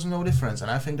there was no difference,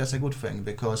 and I think that's a good thing,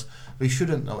 because we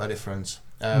shouldn't know a difference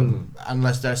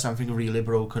unless there's something really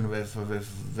broken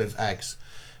with X,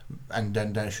 and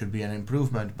then there should be an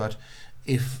improvement. But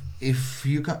if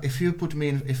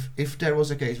there was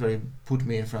a case where you put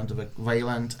me in front of a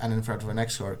Wayland and in front of an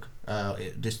Xorg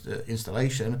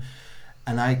installation,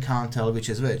 and I can't tell which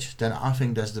is which, then I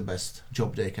think that's the best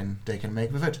job they can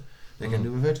make with it. They can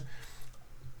do with it.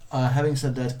 Having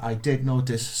said that, I did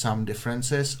notice some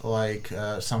differences, like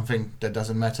something that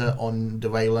doesn't matter on the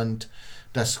Wayland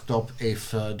desktop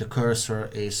if the cursor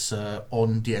is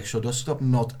on the actual desktop,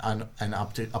 not an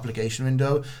application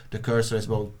window. The cursor is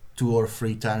about 2 or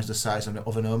 3 times the size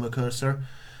of a normal cursor,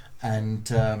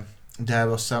 and there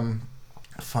was some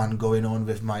fun going on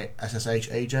with my SSH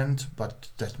agent, but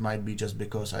that might be just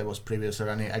because I was previously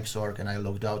running Xorg and I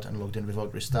logged out and logged in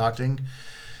without restarting.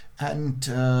 And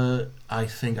I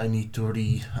think I need to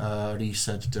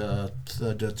reset the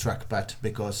trackpad,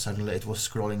 because suddenly it was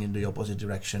scrolling in the opposite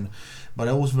direction. But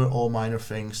those were all minor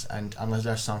things, and unless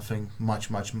there's something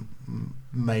much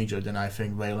major, then I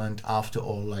think Wayland, after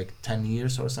all, like 10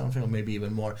 years or something, or maybe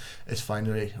even more,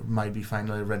 might be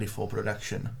finally ready for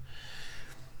production.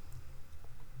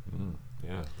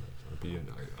 Yeah, maybe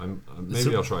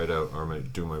I'll try it out, or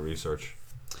do my research.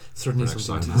 Certainly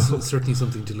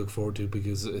something to look forward to,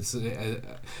 because it's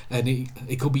and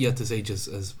it could be at this age,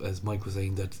 as Mike was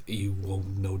saying, that you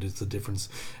won't notice the difference.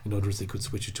 In other words, they could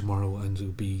switch it tomorrow and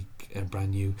it'll be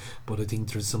brand new. But I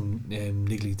think there's some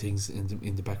niggly things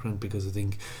in the background, because I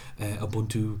think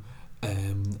Ubuntu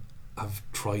have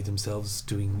tried themselves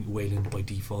doing Wayland by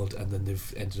default, and then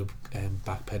they've ended up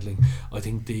backpedaling. I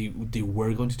think they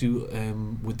were going to do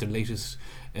with their latest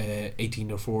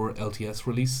 18.04 LTS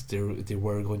release, they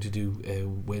were going to do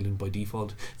Wayland by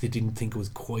default. They didn't think it was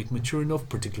quite mature enough,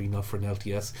 particularly not for an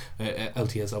LTS.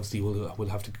 LTS obviously will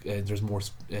have to there's more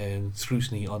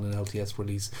scrutiny on an LTS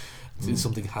release.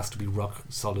 Something has to be rock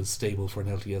solid stable for an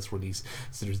LTS release.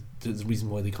 So there's a reason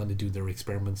why they kind of do their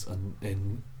experiments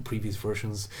in previous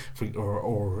versions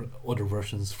or other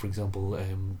versions. For example,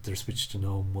 their switch to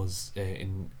GNOME was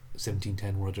in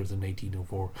 1710 rather than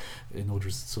 1804 in order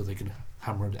so they can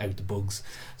hammer out the bugs.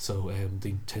 So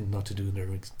they tend not to do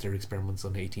their experiments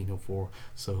on 1804.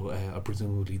 So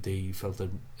presumably they felt that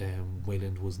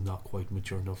Wayland was not quite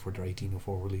mature enough for their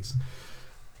 1804 release.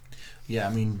 Yeah,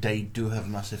 I mean, they do have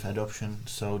massive adoption,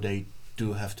 so they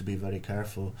do have to be very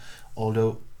careful.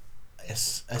 Although,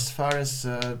 as far as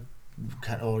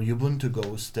Ubuntu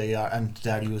goes, they are, and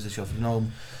their usage of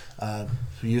GNOME.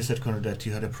 You said, Conor, that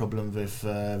you had a problem with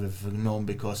GNOME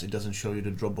because it doesn't show you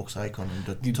the Dropbox icon in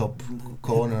the top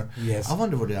corner. Yes. I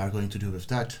wonder what they are going to do with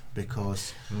that,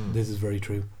 because this is very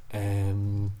true.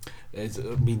 The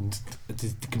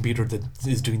computer that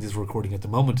is doing this recording at the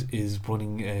moment is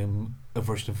running a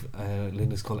version of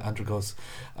Linux called Antragos,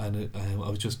 and I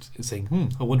was just saying,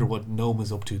 I wonder what GNOME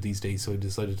is up to these days. So I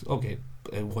decided, okay,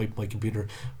 wipe my computer.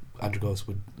 Andragos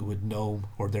with GNOME,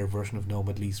 or their version of GNOME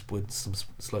at least, with some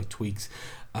slight tweaks,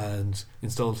 and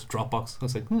installed Dropbox. I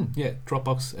was like, yeah,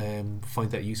 Dropbox,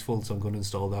 find that useful, so I'm going to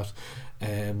install that.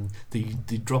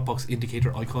 The Dropbox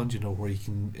indicator icon, you know, where you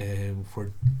can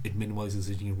where it minimizes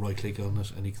it, you can right click on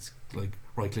it and you can like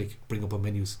right click, bring up a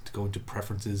menu to go into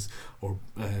preferences, or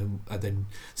and then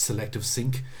selective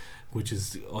sync, which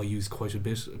is I use quite a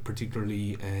bit,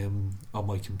 particularly on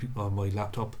my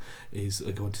laptop. Is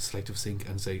I go into selective sync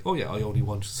and say, oh yeah, I only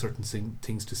want certain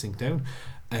things to sync down.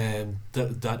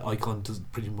 That icon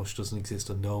pretty much doesn't exist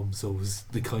on GNOME, so it was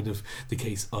the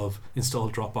case of install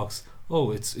Dropbox.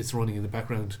 Oh, it's running in the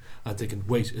background, and thinking,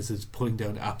 wait, is it pulling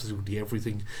down absolutely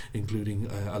everything,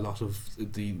 including a lot of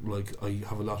the, like, I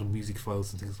have a lot of music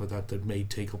files and things like that may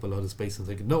take up a lot of space, and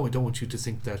thinking, no, I don't want you to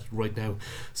sync that right now.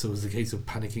 So it was a case of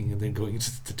panicking and then going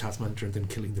into the task manager and then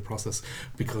killing the process,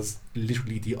 because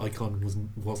literally the icon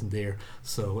wasn't there.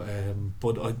 So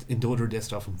but in the other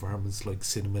desktop environments like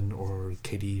Cinnamon or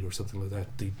KDE or something like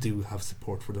that, they do have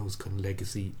support for those kind of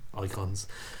legacy icons.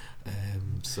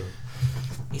 So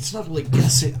it's not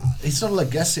legacy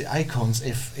icons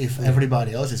if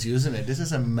everybody else is using it. This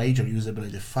is a major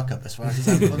usability fuck up as far as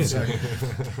I'm concerned.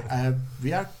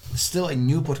 We are still a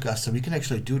new podcast, so we can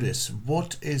actually do this.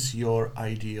 What is your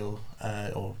ideal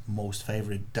or most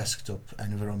favorite desktop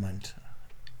environment,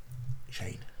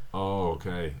 Shane? Oh,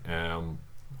 okay.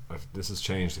 This has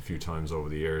changed a few times over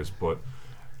the years, but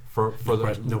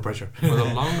no pressure. For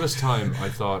the longest time, I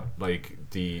thought like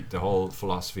the whole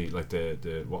philosophy, like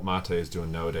the what Mate is doing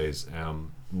nowadays,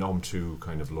 GNOME 2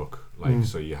 kind of look like.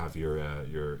 So you have your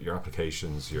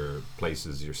applications, your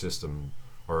places, your system,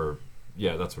 or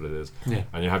that's what it is. Yeah.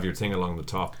 And you have your thing along the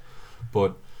top.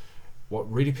 But what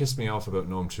really pissed me off about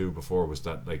GNOME 2 before was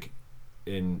that, like,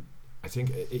 I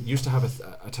think it used to have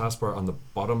a taskbar on the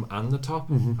bottom and the top,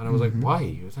 and I was like,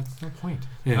 why? That's no point.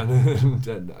 Yeah.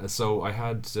 And so I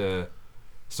had, so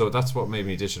that's what made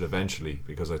me ditch it eventually,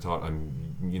 because I thought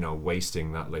I'm,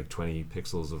 wasting that like 20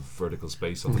 pixels of vertical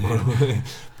space on the bottom.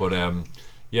 But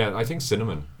I think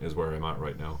Cinnamon is where I'm at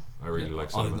right now. I really like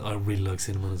Cinnamon. I really like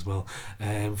Cinnamon as well.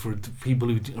 For the people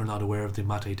who are not aware of the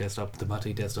Mate desktop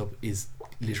is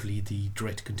literally the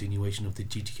direct continuation of the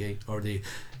GTK or the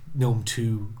GNOME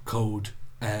 2 code,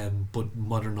 but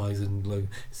modernizing, like,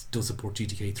 it does support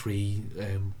GTK 3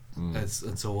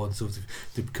 and so on. So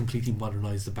they've completely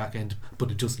modernized the back end,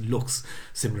 but it just looks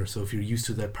similar. So if you're used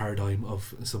to that paradigm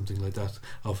of something like that,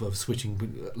 of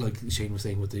switching, like Shane was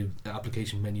saying, with the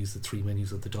application menus, the three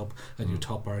menus at the top and your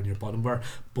top bar and your bottom bar,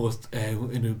 but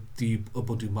in the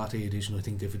Ubuntu Mate edition, I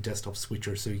think they have a desktop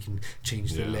switcher, so you can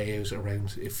change the layout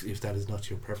around if that is not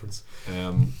your preference.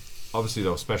 Obviously,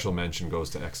 though, special mention goes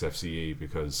to XFCE,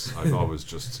 because I've always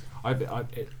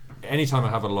anytime I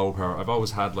have a low power, I've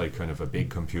always had like kind of a big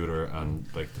computer and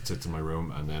like that sits in my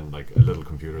room, and then like a little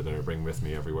computer that I bring with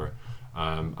me everywhere.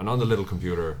 And on the little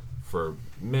computer for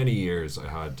many years, I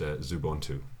had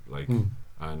Ubuntu,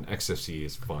 and XFCE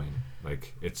is fine.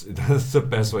 Like that's the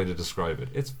best way to describe it.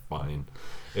 It's fine.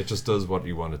 It just does what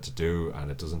you want it to do,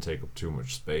 and it doesn't take up too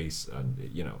much space, and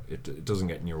it doesn't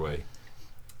get in your way.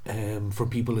 For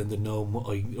people in the know,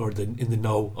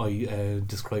 I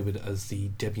describe it as the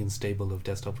Debian stable of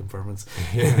desktop environments.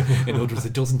 In other words,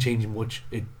 it doesn't change much.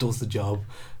 It does the job.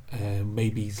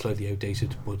 Maybe slightly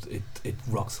outdated, but it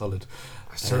rocks solid.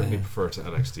 I certainly prefer to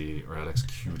LXD or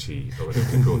LXQT or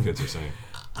whatever the cool kids are saying.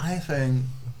 I think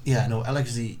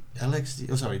LXD.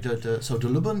 Oh, sorry. The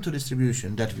Ubuntu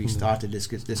distribution that we started this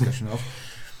discussion of.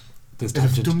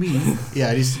 To me,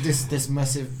 this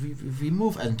massive. We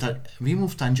move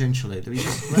tangentially.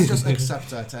 Let's just accept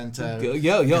that and.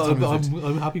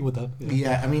 I'm happy with that.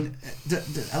 Yeah, I mean, the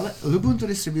Ubuntu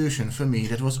distribution for me,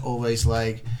 that was always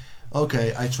like,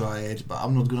 okay, I tried, but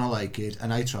I'm not gonna like it,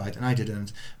 and I tried and I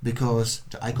didn't, because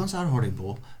the icons are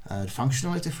horrible.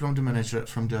 Functionality from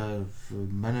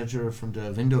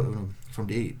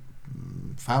the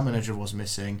file manager was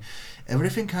missing.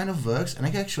 Everything kind of works, and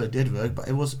it actually did work, but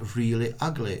it was really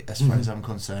ugly as far as I'm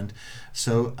concerned.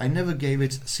 So I never gave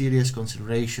it serious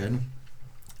consideration,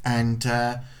 and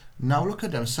now look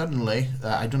at them. Suddenly,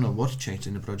 I don't know what changed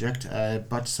in the project,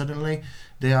 but suddenly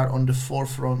they are on the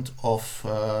forefront of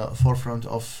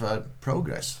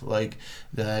progress. Like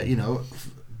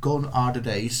gone are the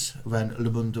days when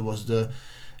Ubuntu was the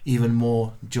even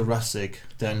more Jurassic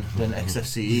than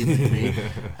XFCE with me,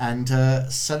 and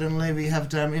suddenly we have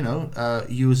them,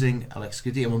 using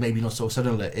LXQT. Well, maybe not so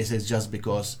suddenly. It is just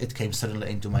because it came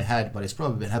suddenly into my head, but it's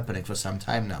probably been happening for some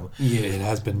time now. Yeah, it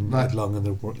has been long in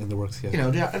the works. Yeah,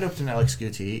 they are adopting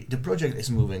LXQT. The project is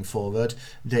moving forward.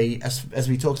 They, as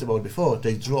we talked about before,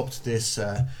 they dropped this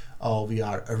oh, we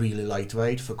are really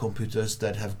lightweight for computers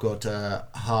that have got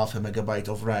half a megabyte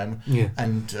of RAM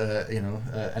and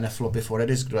and a floppy for a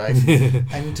disk drive.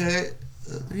 And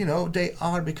they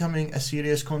are becoming a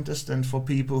serious contestant for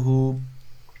people who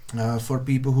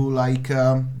like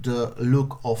the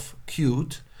look of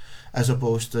Qt as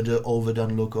opposed to the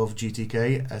overdone look of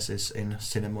GTK, as is in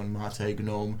Cinnamon, Mate,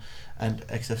 GNOME, and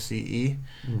XFCE.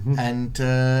 And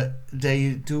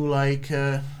they do like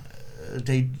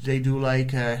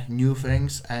new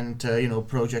things, and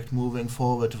project moving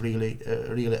forward really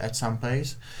at some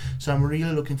pace. So I'm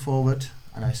really looking forward,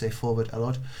 and I say forward a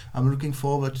lot. I'm looking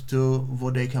forward to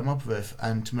what they come up with,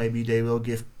 and maybe they will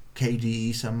give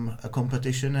KDE some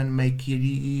competition and make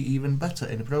KDE even better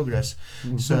in progress.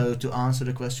 So to answer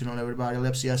the question on everybody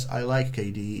lips, yes, I like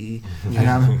KDE,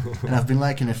 and I've been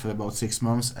liking it for about 6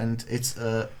 months, and it's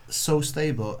so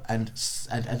stable and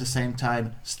at the same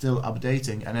time still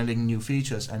updating and adding new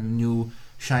features and new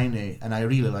shiny, and I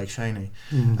really like shiny.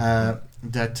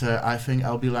 That I think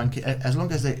I'll be liking, as long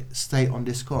as they stay on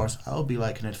this course, I'll be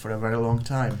liking it for a very long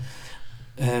time.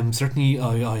 Certainly,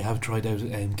 I have tried out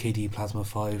KDE Plasma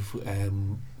 5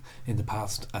 in the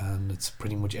past, and it's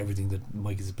pretty much everything that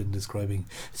Mike has been describing.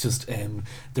 It's just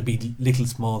there'd be little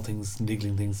small things,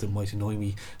 niggling things that might annoy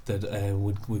me that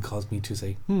would cause me to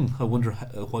say, I wonder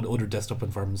what other desktop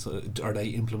environments are they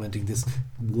implementing this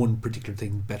one particular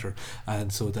thing better,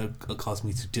 and so that caused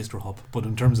me to distro hop. But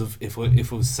in terms of if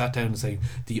I was sat down and saying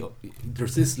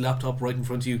there's this laptop right in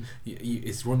front of you,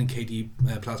 it's running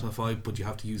KDE Plasma 5, but you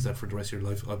have to use that for the rest of your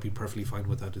life, I'd be perfectly fine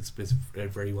with that. It's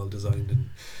very well designed and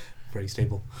very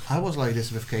stable. I was like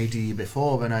this with KDE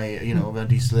before, when when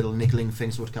these little niggling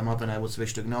things would come up and I would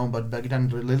switch to GNOME, but back then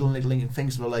the little niggling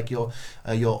things were like your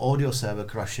audio server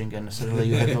crashing and suddenly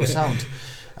you had no sound.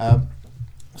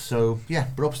 So yeah,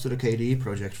 props to the KDE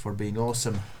project for being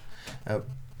awesome.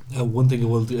 One thing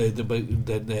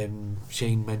that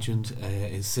Shane mentioned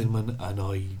is Cinnamon, and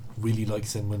I really like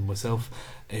Cinnamon myself.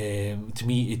 To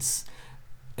me, it's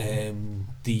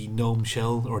the GNOME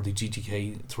shell, or the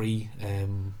GTK3,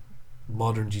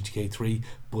 modern GTK3,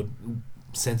 but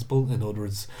sensible. In other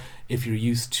words, if you're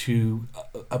used to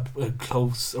a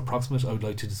close approximate, I would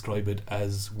like to describe it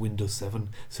as Windows 7.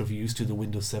 So if you're used to the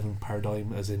Windows 7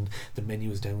 paradigm, as in the menu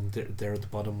is down there at the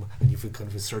bottom and you've got kind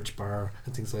of a search bar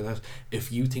and things like that, if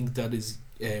you think that is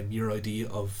your idea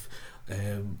of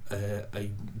a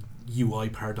UI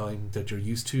paradigm that you're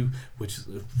used to, which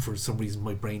for some reason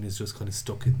my brain is just kind of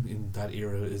stuck in that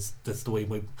era, that's the way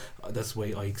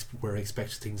where I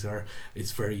expect things are.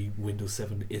 It's very Windows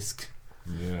 7-esque.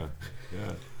 Yeah,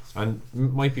 and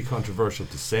might be controversial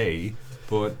to say,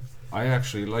 but I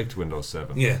actually liked Windows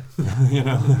 7. Yeah.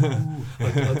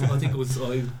 I think it was,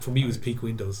 for me, it was peak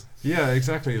Windows. Yeah,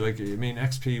 exactly. Like, I mean,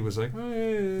 XP was like,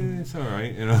 it's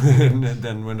alright, and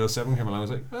then Windows 7 came along, I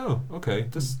was like, oh, okay,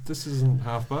 this isn't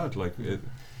half bad, like, it,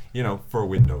 for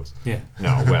Windows. Yeah.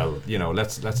 No, well,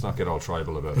 let's not get all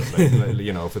tribal about it. Like,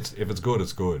 if it's good,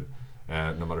 it's good,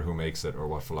 no matter who makes it or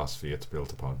what philosophy it's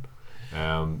built upon.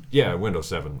 Windows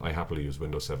 7. I happily used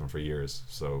Windows 7 for years,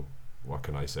 so what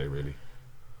can I say, really?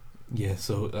 Yeah,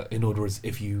 so in other words,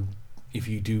 if you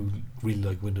do really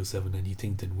like Windows 7 and you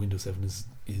think that Windows 7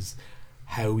 is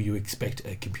how you expect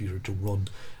a computer to run,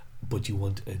 but you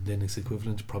want a Linux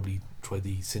equivalent, probably try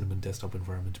the Cinnamon desktop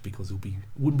environment, because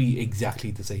wouldn't be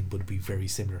exactly the same, but it'd be very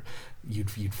similar.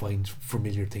 You'd find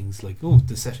familiar things like,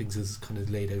 the settings is kind of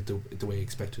laid out the way I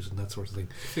expected and that sort of thing.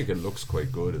 I think it looks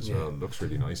quite good as well. It looks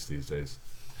really nice these days.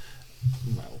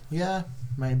 Well, yeah,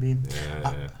 maybe.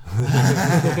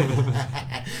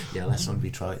 Yeah, let's not be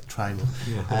tribal.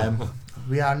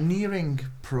 We are nearing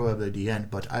probably the end,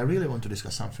 but I really want to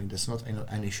discuss something that's not in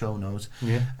any show notes.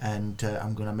 Yeah. And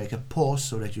I'm going to make a pause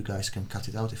so that you guys can cut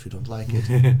it out if you don't like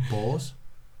it. Pause.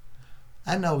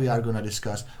 And now we are going to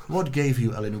discuss what gave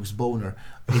you a Linux boner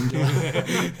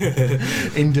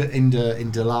in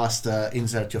the last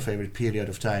insert your favorite period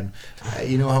of time.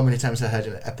 You know how many times I had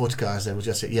a podcast that would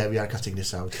just say, yeah, we are cutting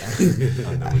this out.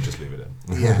 And then we just leave it in.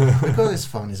 Yeah, because it's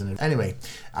fun, isn't it? Anyway,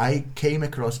 I came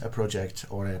across a project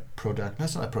or a product. No,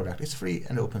 it's not a product. It's free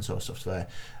and open source software.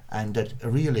 And that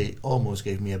really almost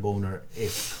gave me a boner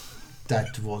if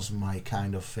that was my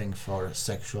kind of thing, for a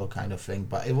sexual kind of thing,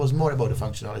 but it was more about the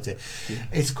functionality. Yeah.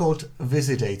 It's called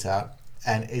Visidata,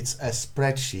 and it's a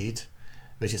spreadsheet,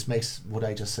 which makes what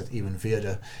I just said even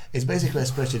weirder. It's basically a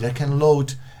spreadsheet that can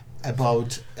load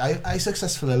I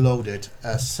successfully loaded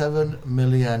 7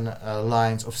 million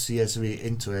lines of CSV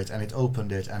into it, and it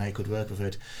opened it, and I could work with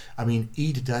it. I mean,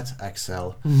 eat that,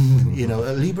 Excel.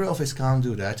 LibreOffice can't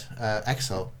do that.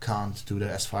 Excel can't do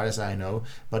that, as far as I know.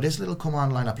 But this little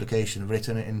command line application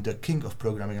written in the king of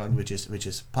programming languages, which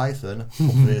is Python,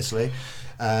 obviously,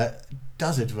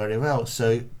 does it very well.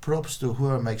 So props to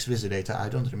whoever makes Wizardata. I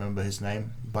don't remember his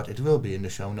name, but it will be in the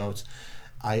show notes.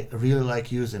 I really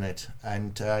like using it,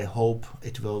 and I hope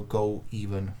it will go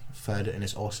even further in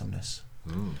its awesomeness.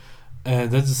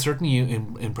 That's certainly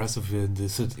impressive.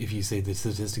 If you say the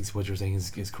statistics, what you're saying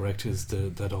is correct, is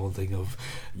that whole thing of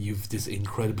you've this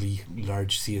incredibly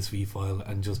large CSV file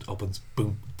and just opens,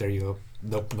 boom, there you go,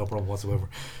 no problem whatsoever.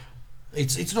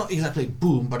 It's not exactly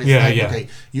boom, but it's okay,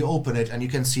 you open it and you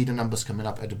can see the numbers coming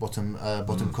up at the bottom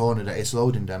corner that it's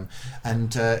loading them,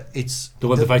 and it's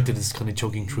the fact that it's kind of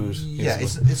choking through it. Yeah,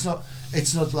 it's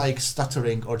not like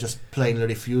stuttering or just plainly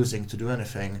refusing to do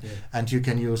anything. And you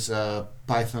can use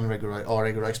Python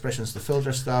regular expressions to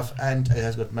filter stuff, and it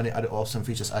has got many other awesome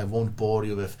features I won't bore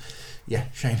you with. Yeah,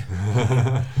 Shane.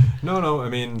 No, I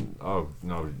mean,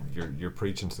 you're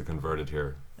preaching to the converted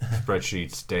here.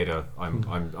 Spreadsheets, data. I'm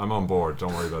on board.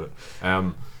 Don't worry about it.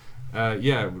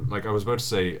 Like I was about to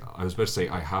say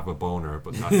I have a boner,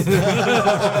 but that's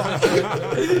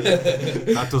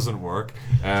that doesn't work.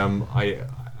 I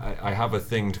have a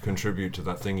thing to contribute to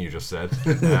that thing you just said.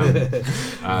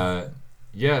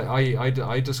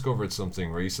 I discovered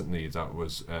something recently that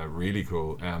was really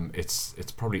cool. It's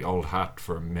probably old hat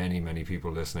for many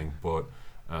people listening,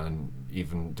 and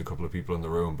even the couple of people in the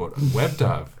room. But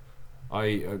WebDAV.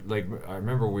 I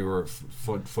remember we were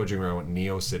fudging around with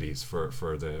NeoCities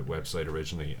for the website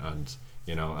originally, and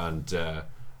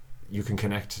you can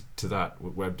connect to that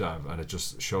with WebDAV, and it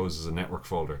just shows as a network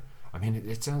folder. I mean,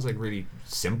 it sounds like really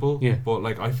simple, but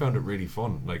like I found it really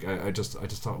fun. Like I just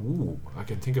thought, ooh, I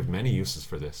can think of many uses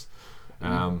for this.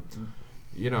 And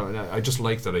I just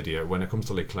like that idea. When it comes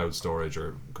to like cloud storage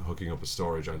or hooking up with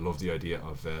storage, I love the idea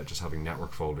of just having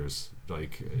network folders.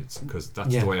 Like it's because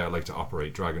that's the way I like to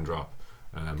operate, drag and drop.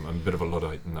 I'm a bit of a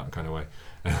Luddite in that kind of way.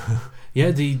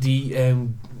 The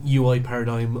UI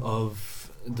paradigm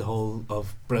of the whole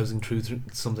of browsing through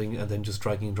something and then just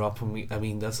dragging and dropping. I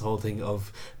mean, that's the whole thing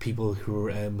of people who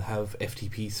have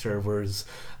FTP servers,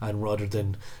 and rather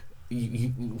than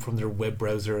from their web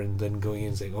browser and then going in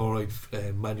and saying, all right,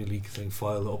 manually saying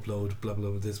file upload blah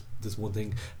blah this one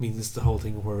thing. I mean, this is the whole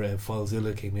thing where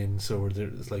FileZilla came in. So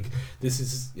it's like, this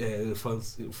is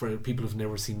files for people who've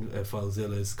never seen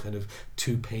FileZilla is kind of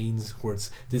two panes where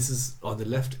this is on the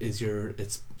left is your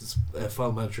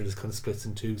file manager that kind of splits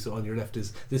in two. So on your left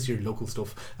is this your local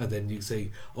stuff, and then you say,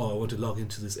 I want to log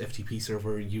into this FTP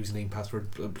server, username,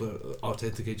 password, blah, blah,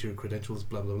 authenticate your credentials,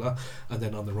 blah blah blah, and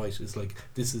then on the right is like,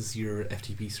 this is your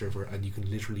FTP server, and you can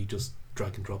literally just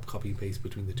drag and drop, copy and paste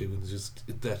between the two, and it's just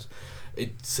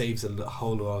it saves a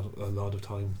lot of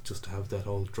time just to have that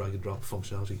whole drag and drop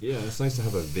functionality. Yeah, it's nice to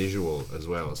have a visual as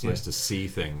well. It's nice to see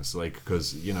things, like,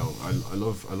 because I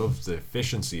love the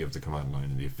efficiency of the command line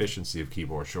and the efficiency of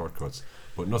keyboard shortcuts,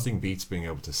 but nothing beats being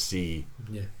able to see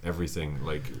everything,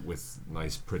 like with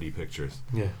nice pretty pictures.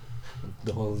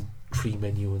 The whole tree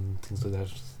menu and things like that,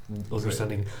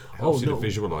 understanding. It helps you to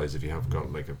visualize if you have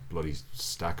got like a bloody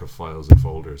stack of files and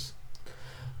folders.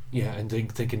 Yeah, and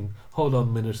thinking, hold on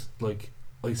a minute, like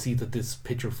I see that this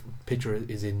picture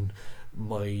is in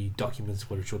my documents,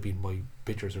 where it should be in my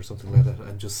pictures or something like that,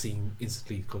 and just seeing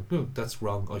instantly going, no, that's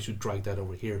wrong, I should drag that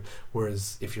over here.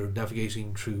 Whereas if you're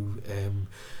navigating through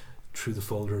the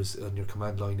folders on your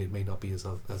command line, it may not be as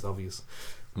obvious.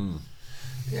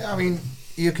 Yeah, I mean,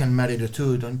 you can marry the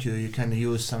two, don't you? You can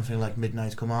use something like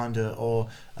Midnight Commander or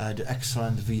the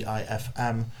excellent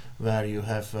VIFM, where you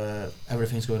have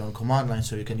everything's going on command line,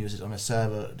 so you can use it on a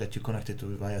server that you connect it to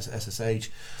via SSH,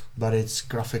 but it's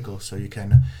graphical, so you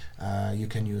can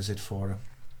use it for.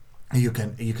 You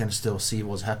can still see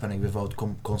what's happening without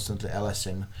constantly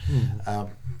LSing.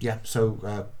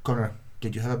 So Connor,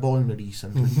 did you have a boner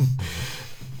recently?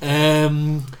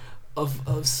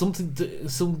 Of something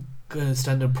some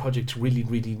standard project really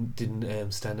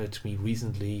didn't stand out to me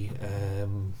recently.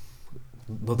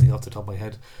 Nothing off the top of my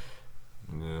head.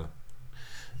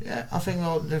 Yeah, I think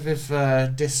with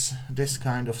this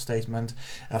kind of statement,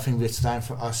 I think it's time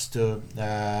for us to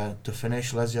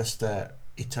finish. Let's just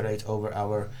iterate over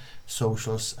our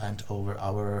socials and over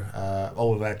our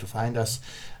where to find us.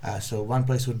 So one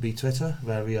place would be Twitter,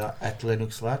 where we are at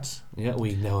Linux Lads. Yeah,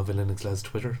 we now have a Linux Lads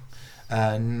Twitter.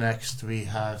 Next, we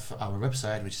have our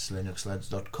website, which is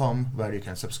linuxleds.com, where you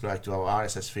can subscribe to our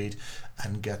RSS feed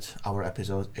and get our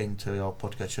episode into your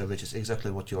podcatcher, which is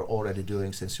exactly what you're already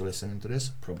doing since you're listening to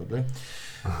this, probably.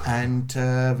 And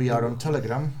we are on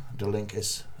Telegram. The link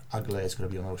is ugly. It's going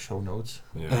to be on our show notes.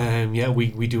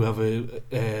 We do have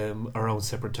our own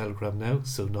separate Telegram now,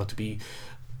 so not to be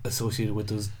associated with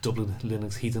those Dublin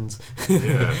Linux heathens.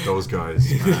 Yeah, those guys.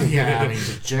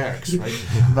 The jerks, right?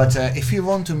 But if you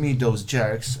want to meet those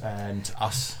jerks, and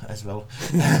us as well,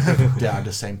 they are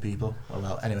the same people.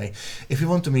 Well, anyway, if you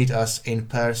want to meet us in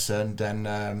person, then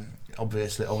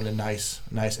obviously only nice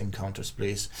encounters,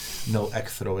 please. No egg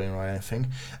throwing or anything.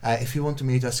 If you want to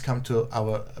meet us, come to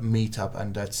our meetup,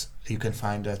 and you can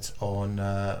find that on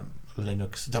Dublin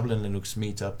Linux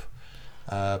meetup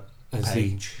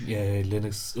page.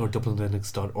 Linux or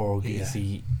dublinlinux.org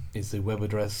is the web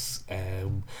address.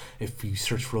 If you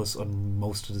search for us on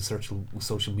most of the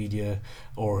social media,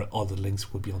 or all the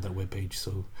links will be on that web page.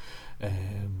 So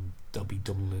that'll be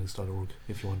dublinlinux.org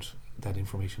if you want that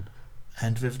information.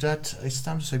 And with that, it's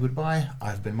time to say goodbye.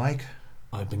 I've been Mike.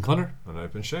 I've been Connor. And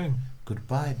I've been Shane.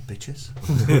 Goodbye, bitches.